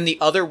 and the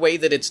other way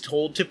that it's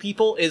told to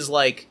people is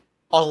like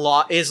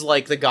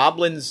the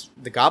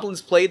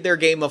goblins played their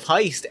game of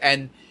heist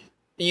and.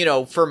 You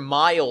know, for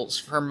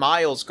miles,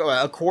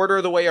 a quarter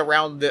of the way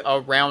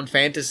around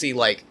fantasy,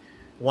 like,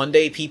 one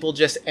day people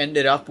just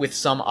ended up with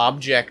some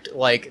object,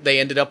 like, they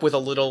ended up with a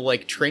little,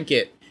 like,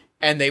 trinket,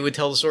 and they would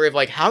tell the story of,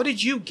 like, how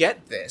did you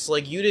get this?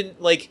 Like, you didn't,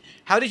 like,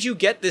 how did you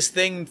get this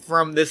thing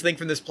from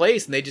this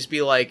place? And they'd just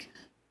be like,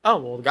 oh,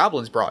 well, the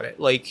goblins brought it.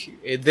 Like,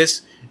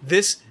 this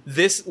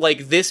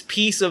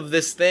piece of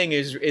this thing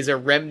is a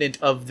remnant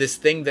of this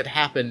thing that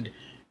happened.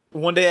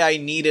 One day I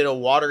needed a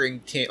watering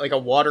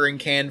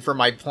can for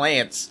my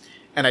plants,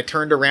 and I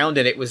turned around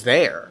and it was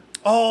there.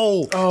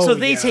 So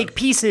they yeah. take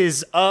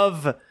pieces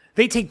of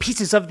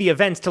the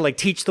events to like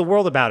teach the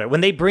world about it.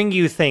 When they bring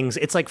you things,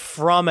 it's like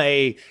from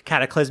a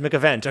cataclysmic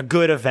event, a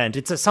good event.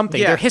 It's something.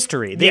 Yeah. They're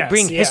history. They Yes,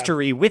 bring yeah.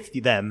 history with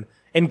them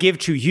and give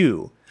to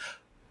you.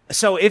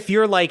 So if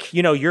you're like,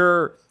 you know,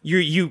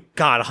 you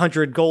got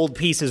 100 gold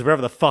pieces,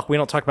 whatever the fuck, we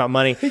don't talk about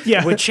money,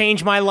 Yeah. would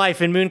change my life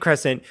in Moon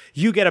Crescent.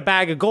 You get a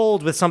bag of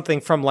gold with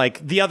something from like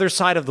the other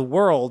side of the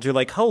world. You're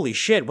like, holy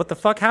shit, what the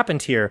fuck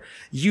happened here?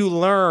 You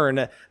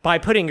learn by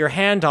putting your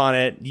hand on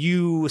it.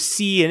 You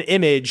see an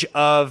image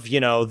of, you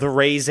know, the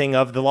raising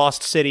of the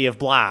lost city of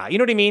blah. You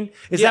know what I mean?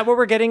 Is Yeah. that what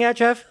we're getting at,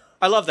 Jeff?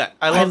 I love that.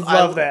 I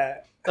love that.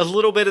 A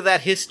little bit of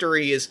that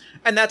history is,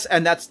 and that's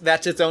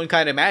its own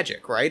kind of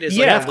magic, right? It's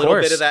Yeah, like of a little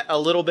course.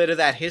 bit of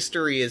that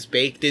history is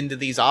baked into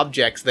these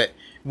objects that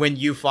when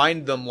you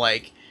find them,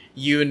 like,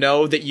 you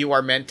know that you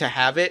are meant to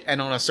have it,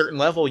 and on a certain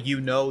level, you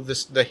know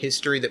the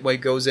history that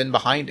goes in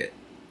behind it.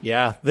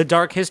 Yeah, the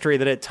dark history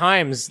that at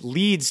times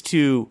leads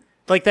to,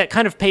 like, that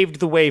kind of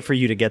paved the way for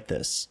you to get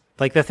this.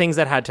 Like, the things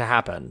that had to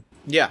happen.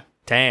 Yeah,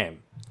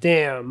 Damn.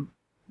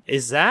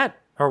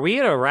 Are we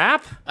at a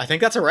wrap? I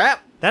think that's a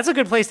wrap. That's a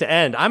good place to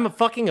end. I'm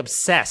fucking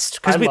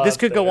obsessed because I this love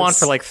could go on this.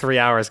 for like 3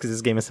 hours because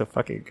this game is so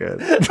fucking good.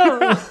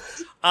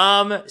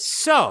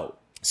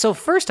 So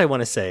first I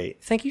want to say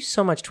thank you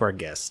so much to our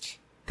guest.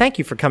 Thank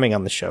you for coming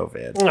on the show,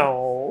 Vid.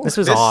 No. This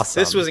was awesome.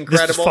 This was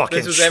incredible. fucking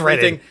This was shredded.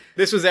 everything.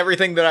 This was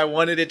everything that I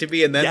wanted it to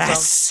be, and then some.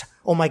 Yes.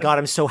 Oh my god,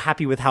 I'm so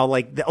happy with how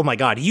oh my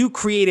god, you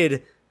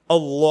created a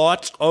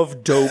lot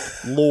of dope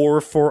lore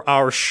for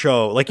our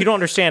show. Like, you don't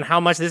understand how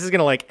much this is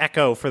gonna like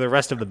echo for the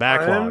rest of the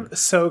backlog. I'm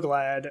so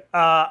glad.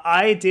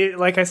 I did,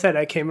 like I said,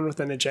 I came in with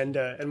an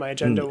agenda, and my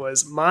agenda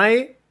was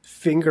my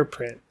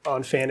fingerprint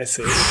on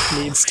fantasy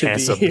needs to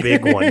That's be a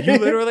big one. You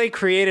literally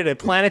created a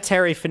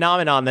planetary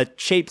phenomenon that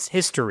shapes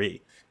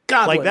history.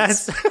 goblins. Like,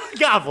 that's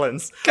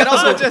goblins. And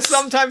also just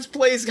sometimes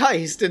plays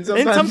heist, and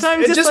And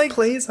sometimes It just, just like,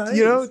 plays heist.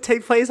 you know,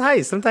 plays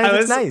heist. Sometimes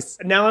it's nice.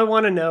 Now I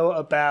want to know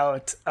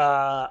about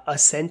a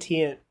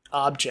sentient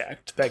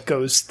object that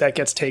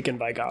gets taken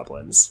by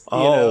goblins. You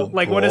Oh, know?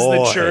 Like, what is the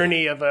boy.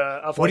 journey of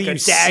What like do a you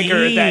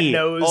dagger that see?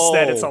 knows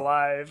that Oh. it's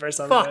alive or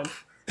something? Fuck.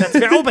 That's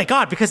oh my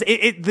god, because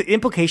the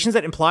implications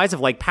that implies of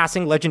like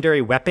passing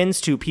legendary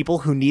weapons to people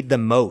who need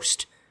them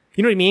most.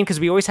 You know what I mean? Because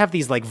we always have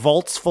these like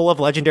vaults full of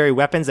legendary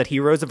weapons that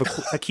heroes have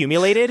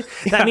accumulated.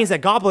 That means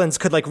that goblins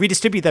could like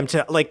redistribute them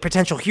to like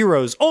potential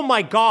heroes. Oh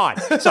my god.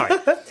 Sorry.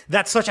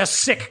 That's such a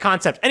sick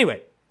concept.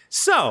 Anyway,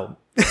 so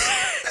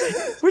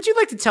would you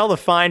like to tell the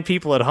fine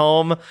people at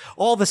home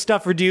all the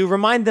stuff we do?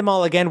 Remind them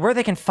all again where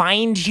they can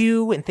find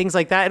you and things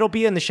like that. It'll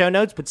be in the show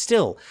notes, but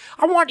still,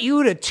 I want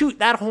you to toot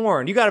that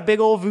horn. You got a big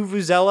old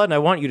vuvuzela, and I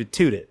want you to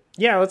toot it.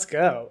 Yeah, let's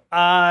go.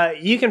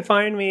 You can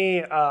find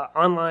me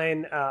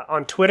online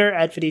on Twitter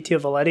at Feditio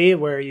Valetti,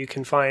 where you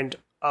can find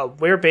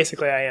where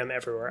basically I am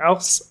everywhere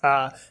else.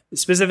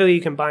 Specifically,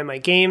 you can buy my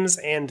games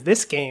and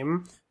this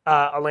game,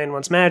 A Land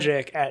Wants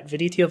Magic, at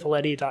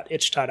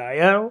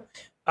feditiovalletti.itch.io.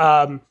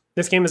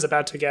 This game is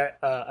about to get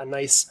a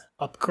nice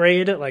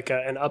upgrade, like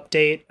an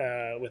update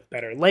with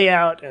better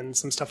layout and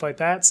some stuff like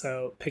that,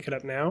 so pick it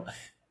up now.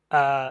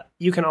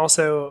 You can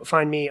also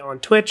find me on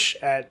Twitch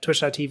at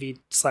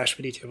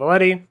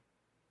twitch.tv/FeditioValletti.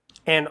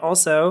 And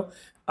also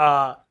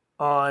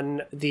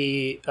on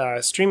the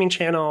streaming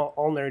channel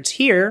All Nerds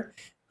Here,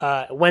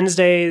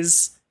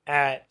 Wednesdays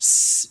at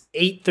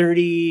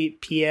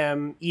 8:30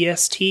 p.m.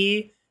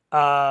 EST.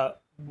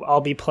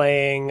 I'll be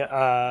playing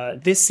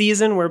this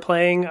season. We're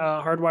playing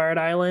Hardwired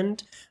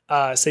Island.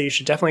 So you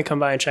should definitely come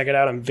by and check it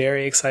out. I'm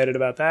very excited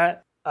about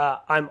that.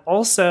 I'm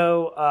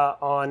also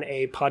on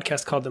a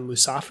podcast called The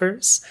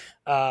Musafirs.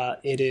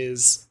 It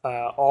is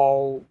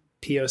all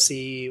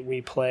POC.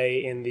 We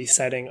play in the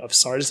setting of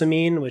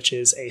Sarzameen, which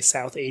is a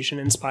South Asian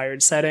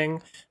inspired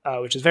setting,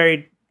 which is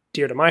very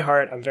dear to my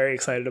heart. I'm very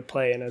excited to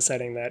play in a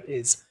setting that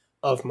is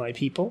of my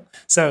people.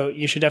 So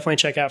you should definitely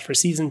check out for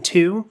season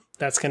 2.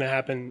 That's going to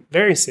happen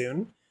very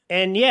soon.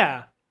 And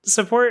yeah,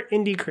 support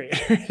indie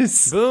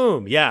creators.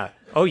 Boom. Yeah.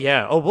 Oh,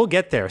 yeah. Oh, we'll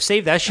get there.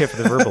 Save that shit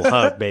for the verbal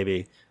hug,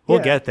 baby. We'll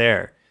get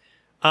there.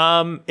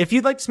 If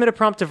you'd like to submit a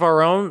prompt of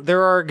our own,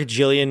 there are a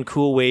gajillion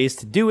cool ways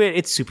to do it.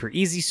 It's super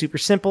easy, super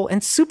simple,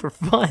 and super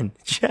fun.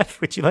 Jeff,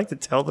 would you like to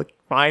tell the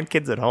fine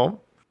kids at home?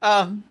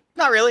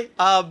 Not really.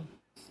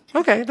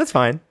 Okay, that's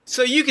fine.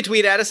 So you can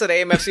tweet at us at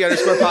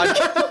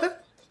AMFC_podcast.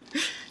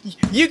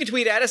 You can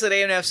tweet at us at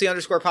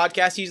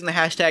AMFC_podcast using the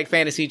hashtag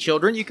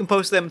FantasyChildren. You can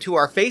post them to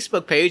our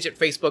Facebook page at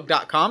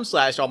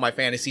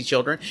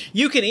facebook.com/allmyfantasychildren.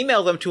 You can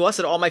email them to us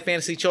at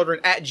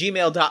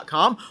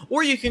allmyfantasychildren@gmail.com,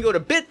 or you can go to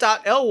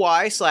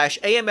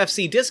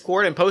bit.ly/AMFC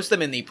Discord and post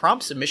them in the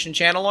prompt submission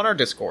channel on our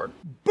Discord.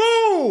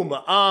 Boom!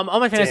 All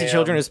My Fantasy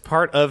Children is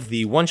part of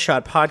the One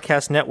Shot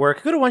Podcast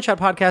Network. Go to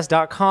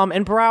oneshotpodcast.com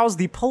and browse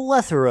the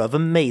plethora of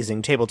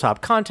amazing tabletop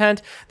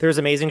content. There's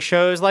amazing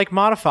shows like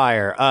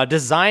Modifier,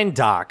 Design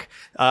Doc,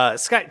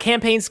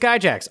 Campaign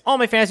Skyjacks, All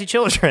My Fantasy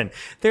Children.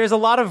 There's a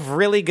lot of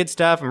really good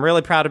stuff. I'm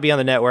really proud to be on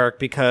the network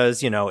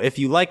because, you know, if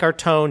you like our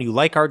tone, you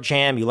like our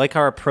jam, you like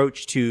our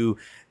approach to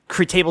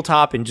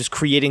tabletop and just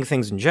creating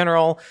things in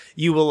general,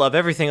 you will love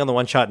everything on the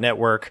One Shot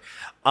Network.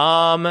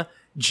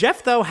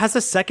 Jeff, though, has a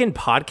second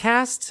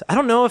podcast. I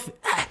don't know.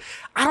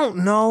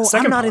 I'm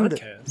not in the...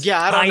 Yeah,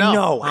 I don't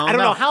know. I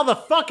don't know how the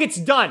fuck it's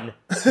done.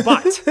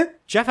 But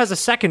Jeff has a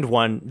second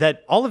one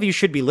that all of you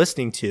should be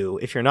listening to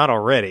if you're not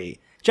already.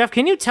 Jeff,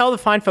 can you tell the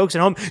fine folks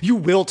at home? You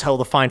will tell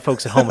the fine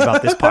folks at home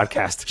about this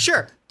podcast.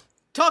 Sure.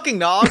 Talking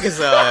Nog is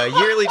a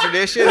yearly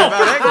tradition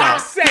about eggnog. For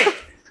God's sake!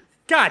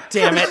 God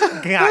damn it.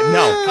 God,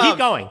 no. Keep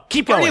going.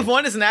 Keep going. Party of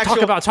One is an actual...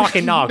 Talk about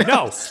Talking Nog.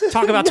 No.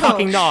 Talk about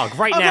Talking Nog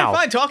right now.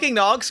 Fine. Talking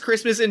Nog's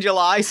Christmas in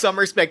July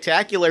Summer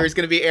Spectacular is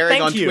going to be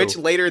airing on Twitch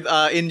later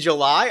in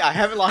July. I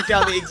haven't locked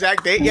down the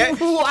exact date yet.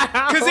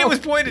 Wow. Because it was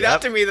pointed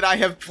out to me that I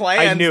have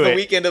plans the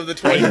weekend of the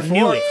 24th. I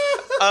knew it.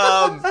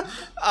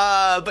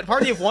 But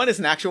Party of One is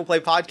an actual play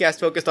podcast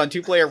focused on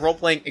 2-player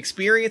role-playing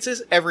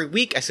experiences. Every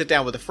week, I sit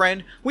down with a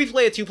friend. We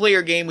play a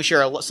 2-player game. We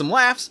share some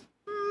laughs,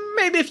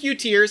 maybe a few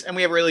tears, and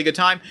we have a really good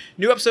time.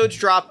 New episodes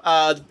drop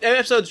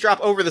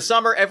over the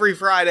summer every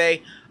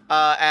Friday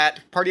at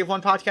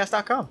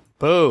partyofonepodcast.com.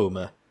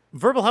 Boom.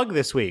 Verbal hug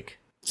this week.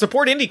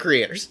 Support indie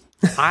creators.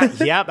 I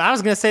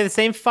was going to say the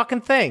same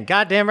fucking thing.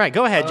 Goddamn right.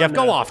 Go ahead, Jeff.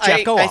 No. Go off.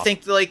 Jeff, go off. I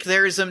think like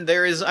there is,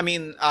 I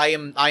mean, I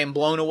am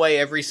blown away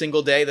every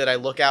single day that I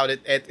look out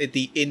at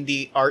the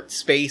indie art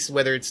space,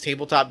 whether it's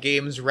tabletop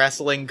games,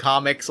 wrestling,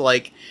 comics.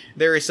 Like,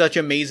 there is such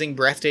amazing,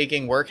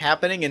 breathtaking work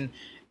happening, and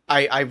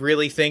I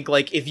really think,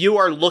 like, if you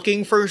are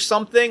looking for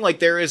something, like,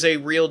 there is a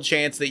real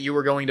chance that you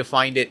are going to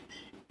find it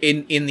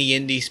in the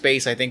indie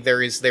space. I think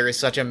there is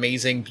such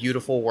amazing,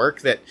 beautiful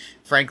work that,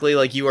 frankly,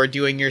 like, you are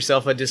doing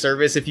yourself a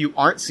disservice if you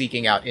aren't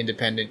seeking out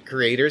independent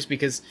creators,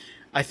 because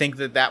I think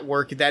that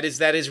work, that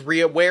is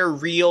real, where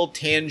real,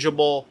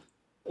 tangible,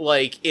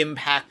 like,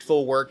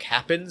 impactful work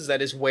happens.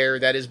 That is where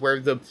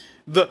the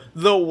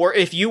work,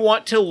 if you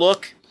want to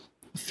look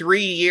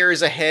 3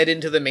 years ahead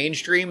into the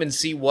mainstream and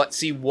see what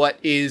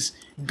is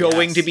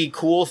going to be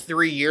cool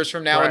 3 years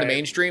from now in the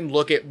mainstream,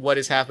 look at what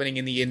is happening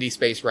in the indie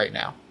space right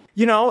now.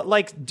 You know,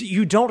 like,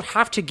 you don't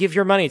have to give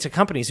your money to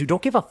companies who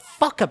don't give a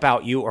fuck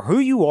about you or who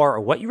you are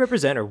or what you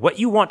represent or what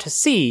you want to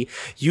see.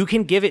 You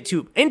can give it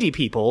to indie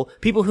people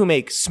who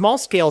make small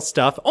scale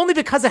stuff only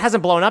because it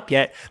hasn't blown up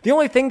yet. The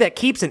only thing that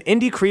keeps an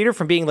indie creator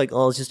from being like,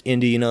 oh, it's just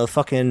indie, you know,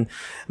 fucking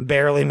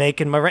barely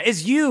making my rent,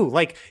 is you.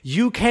 Like,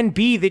 you can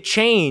be the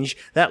change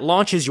that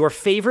launches your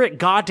favorite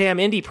goddamn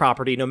indie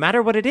property, no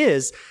matter what it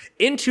is,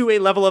 into a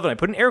level of, and I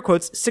put in air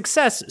quotes,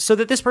 success, so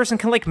that this person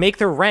can, like, make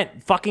their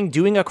rent fucking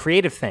doing a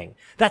creative thing.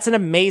 That's an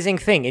amazing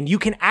thing, and you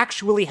can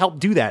actually help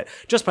do that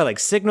just by, like,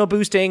 signal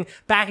boosting,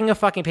 backing a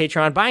fucking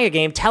Patreon, buying a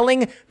game,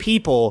 telling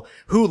people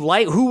who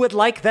would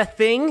like the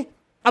thing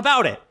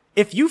about it.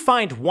 If you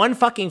find one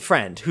fucking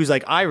friend who's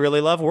like, I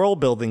really love world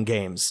building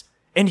games,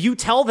 and you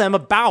tell them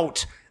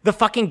about the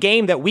fucking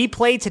game that we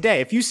played today.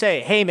 If you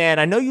say, hey man,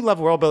 I know you love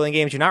world building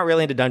games, you're not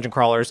really into dungeon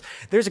crawlers,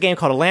 there's a game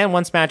called A Land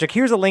Once Magic,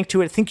 here's a link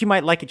to it, I think you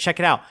might like it, check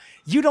it out.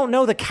 You don't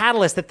know the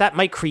catalyst that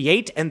might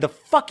create and the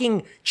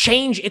fucking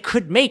change it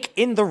could make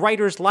in the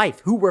writer's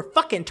life who we're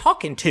fucking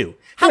talking to.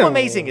 How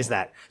amazing is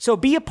that? So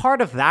be a part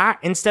of that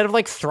instead of,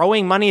 like,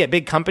 throwing money at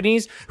big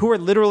companies who are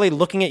literally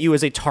looking at you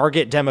as a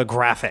target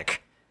demographic,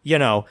 you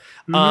know?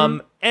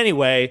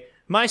 Anyway,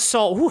 my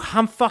soul,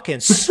 I'm fucking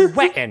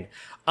sweating.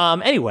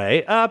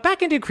 Anyway,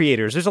 back into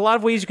creators. There's a lot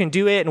of ways you can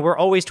do it, and we're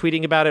always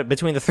tweeting about it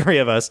between the three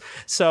of us.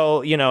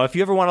 So, you know, if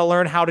you ever want to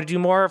learn how to do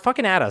more,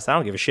 fucking at us. I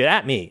don't give a shit.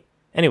 At me.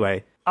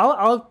 Anyway.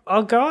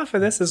 I'll go off of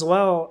this as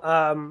well.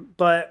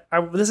 But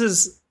this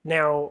is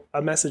Now,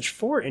 a message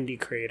for indie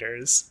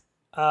creators.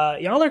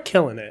 Y'all are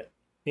killing it,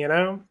 you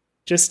know?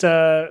 Just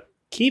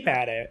keep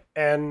at it.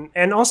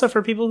 And also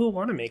for people who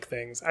want to make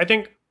things. I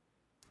think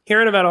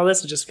hearing about all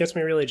this, it just gets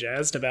me really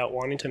jazzed about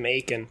wanting to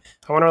make. And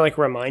I want to like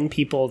remind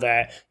people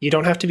that you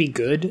don't have to be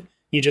good.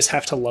 You just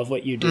have to love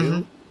what you do.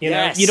 Mm-hmm. You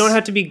know, you don't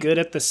have to be good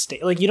at the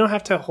like you don't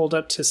have to hold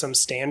up to some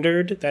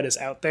standard that is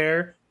out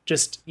there.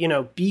 Just, you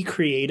know, be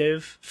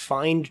creative,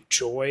 find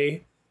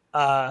joy.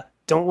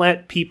 Don't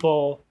let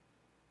people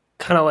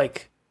kind of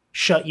like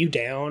shut you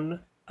down.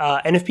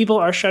 And if people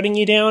are shutting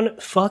you down,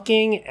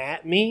 fucking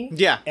at me.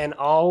 Yeah. And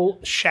I'll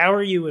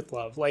shower you with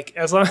love. Like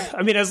as long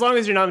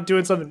as you're not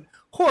doing something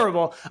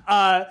horrible.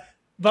 But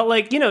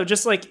like, you know,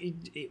 just like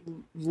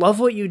love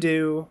what you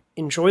do,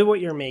 enjoy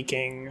what you're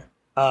making.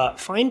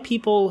 Find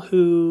people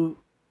who,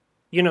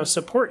 you know,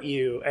 support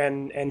you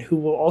and who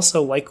will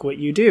also like what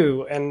you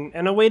do.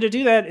 And a way to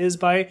do that is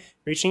by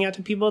reaching out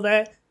to people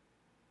that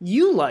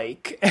you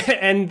like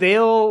and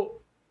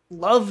they'll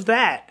love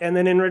that. And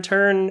then in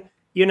return,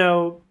 you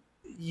know,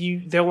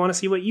 they'll want to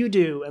see what you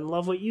do and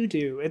love what you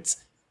do.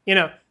 It's, you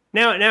know,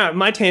 now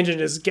my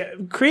tangent is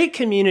create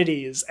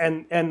communities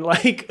and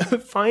like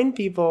find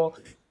people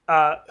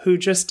who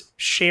just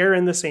share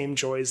in the same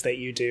joys that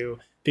you do,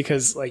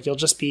 because like you'll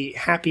just be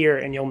happier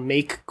and you'll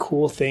make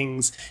cool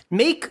things,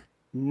 make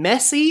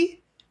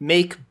messy,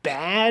 make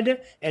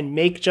bad, and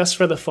make just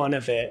for the fun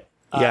of it.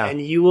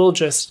 And you will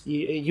just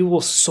you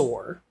will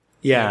soar.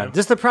 Yeah, you know?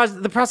 Just the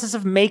process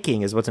of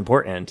making is what's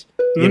important.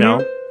 You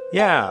know?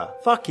 Yeah.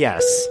 Fuck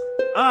yes.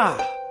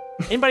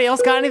 Anybody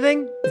else got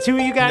anything? The two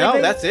of you got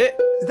anything? No, that's it.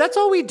 That's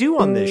all we do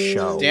on this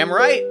show. Damn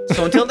right.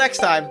 So until next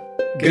time,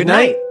 good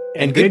night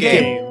and good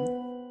game.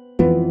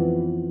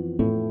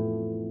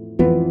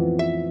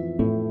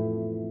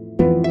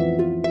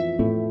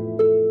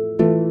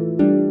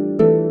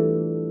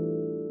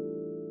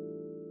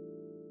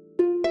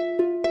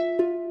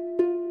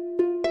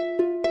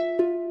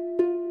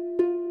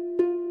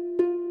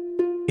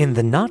 In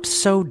the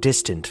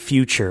not-so-distant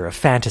future of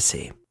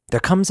fantasy, there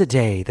comes a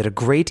day that a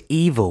great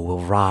evil will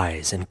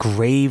rise and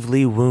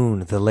gravely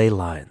wound the ley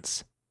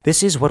lines.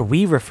 This is what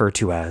we refer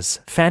to as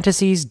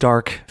fantasy's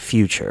dark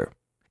future.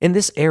 In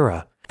this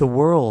era, the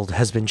world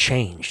has been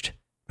changed.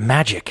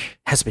 Magic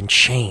has been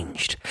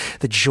changed.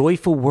 The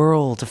joyful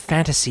world of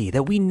fantasy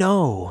that we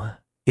know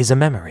is a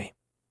memory.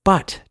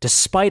 But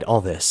despite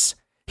all this,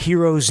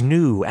 heroes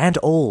new and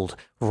old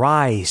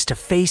rise to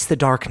face the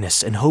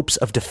darkness in hopes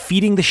of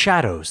defeating the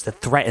shadows that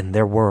threaten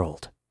their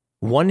world.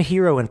 One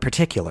hero in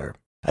particular,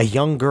 a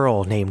young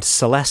girl named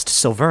Celeste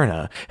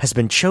Silverna, has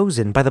been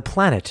chosen by the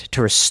planet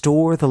to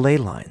restore the ley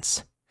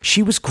lines.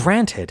 She was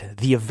granted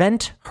the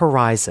Event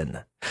Horizon,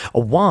 a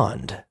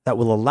wand that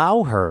will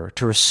allow her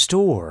to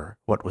restore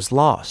what was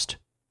lost.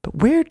 But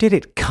where did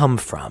it come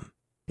from?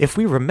 If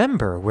we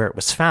remember where it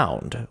was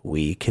found,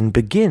 we can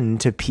begin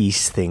to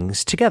piece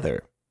things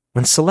together.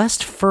 When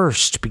Celeste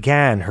first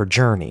began her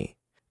journey,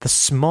 the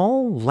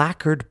small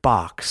lacquered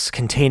box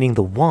containing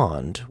the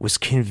wand was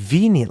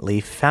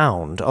conveniently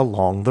found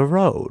along the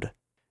road.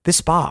 This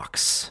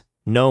box,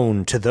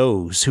 known to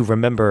those who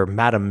remember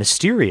Madame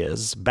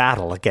Mysteria's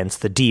battle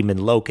against the demon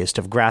locust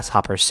of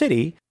Grasshopper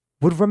City,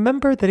 would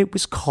remember that it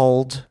was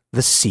called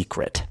the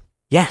Secret.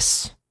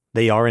 Yes,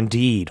 they are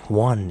indeed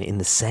one in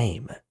the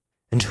same.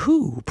 And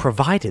who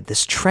provided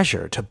this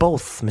treasure to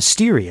both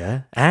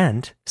Mysteria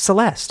and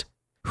Celeste?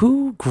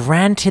 Who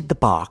granted the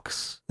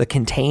box that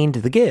contained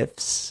the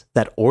gifts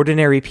that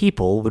ordinary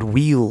people would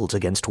wield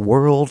against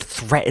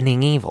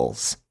world-threatening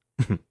evils?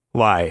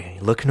 Why,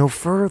 look no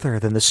further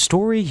than the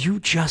story you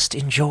just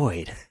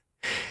enjoyed.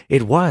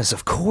 It was,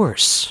 of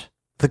course,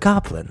 the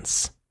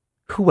goblins.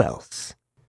 Who else?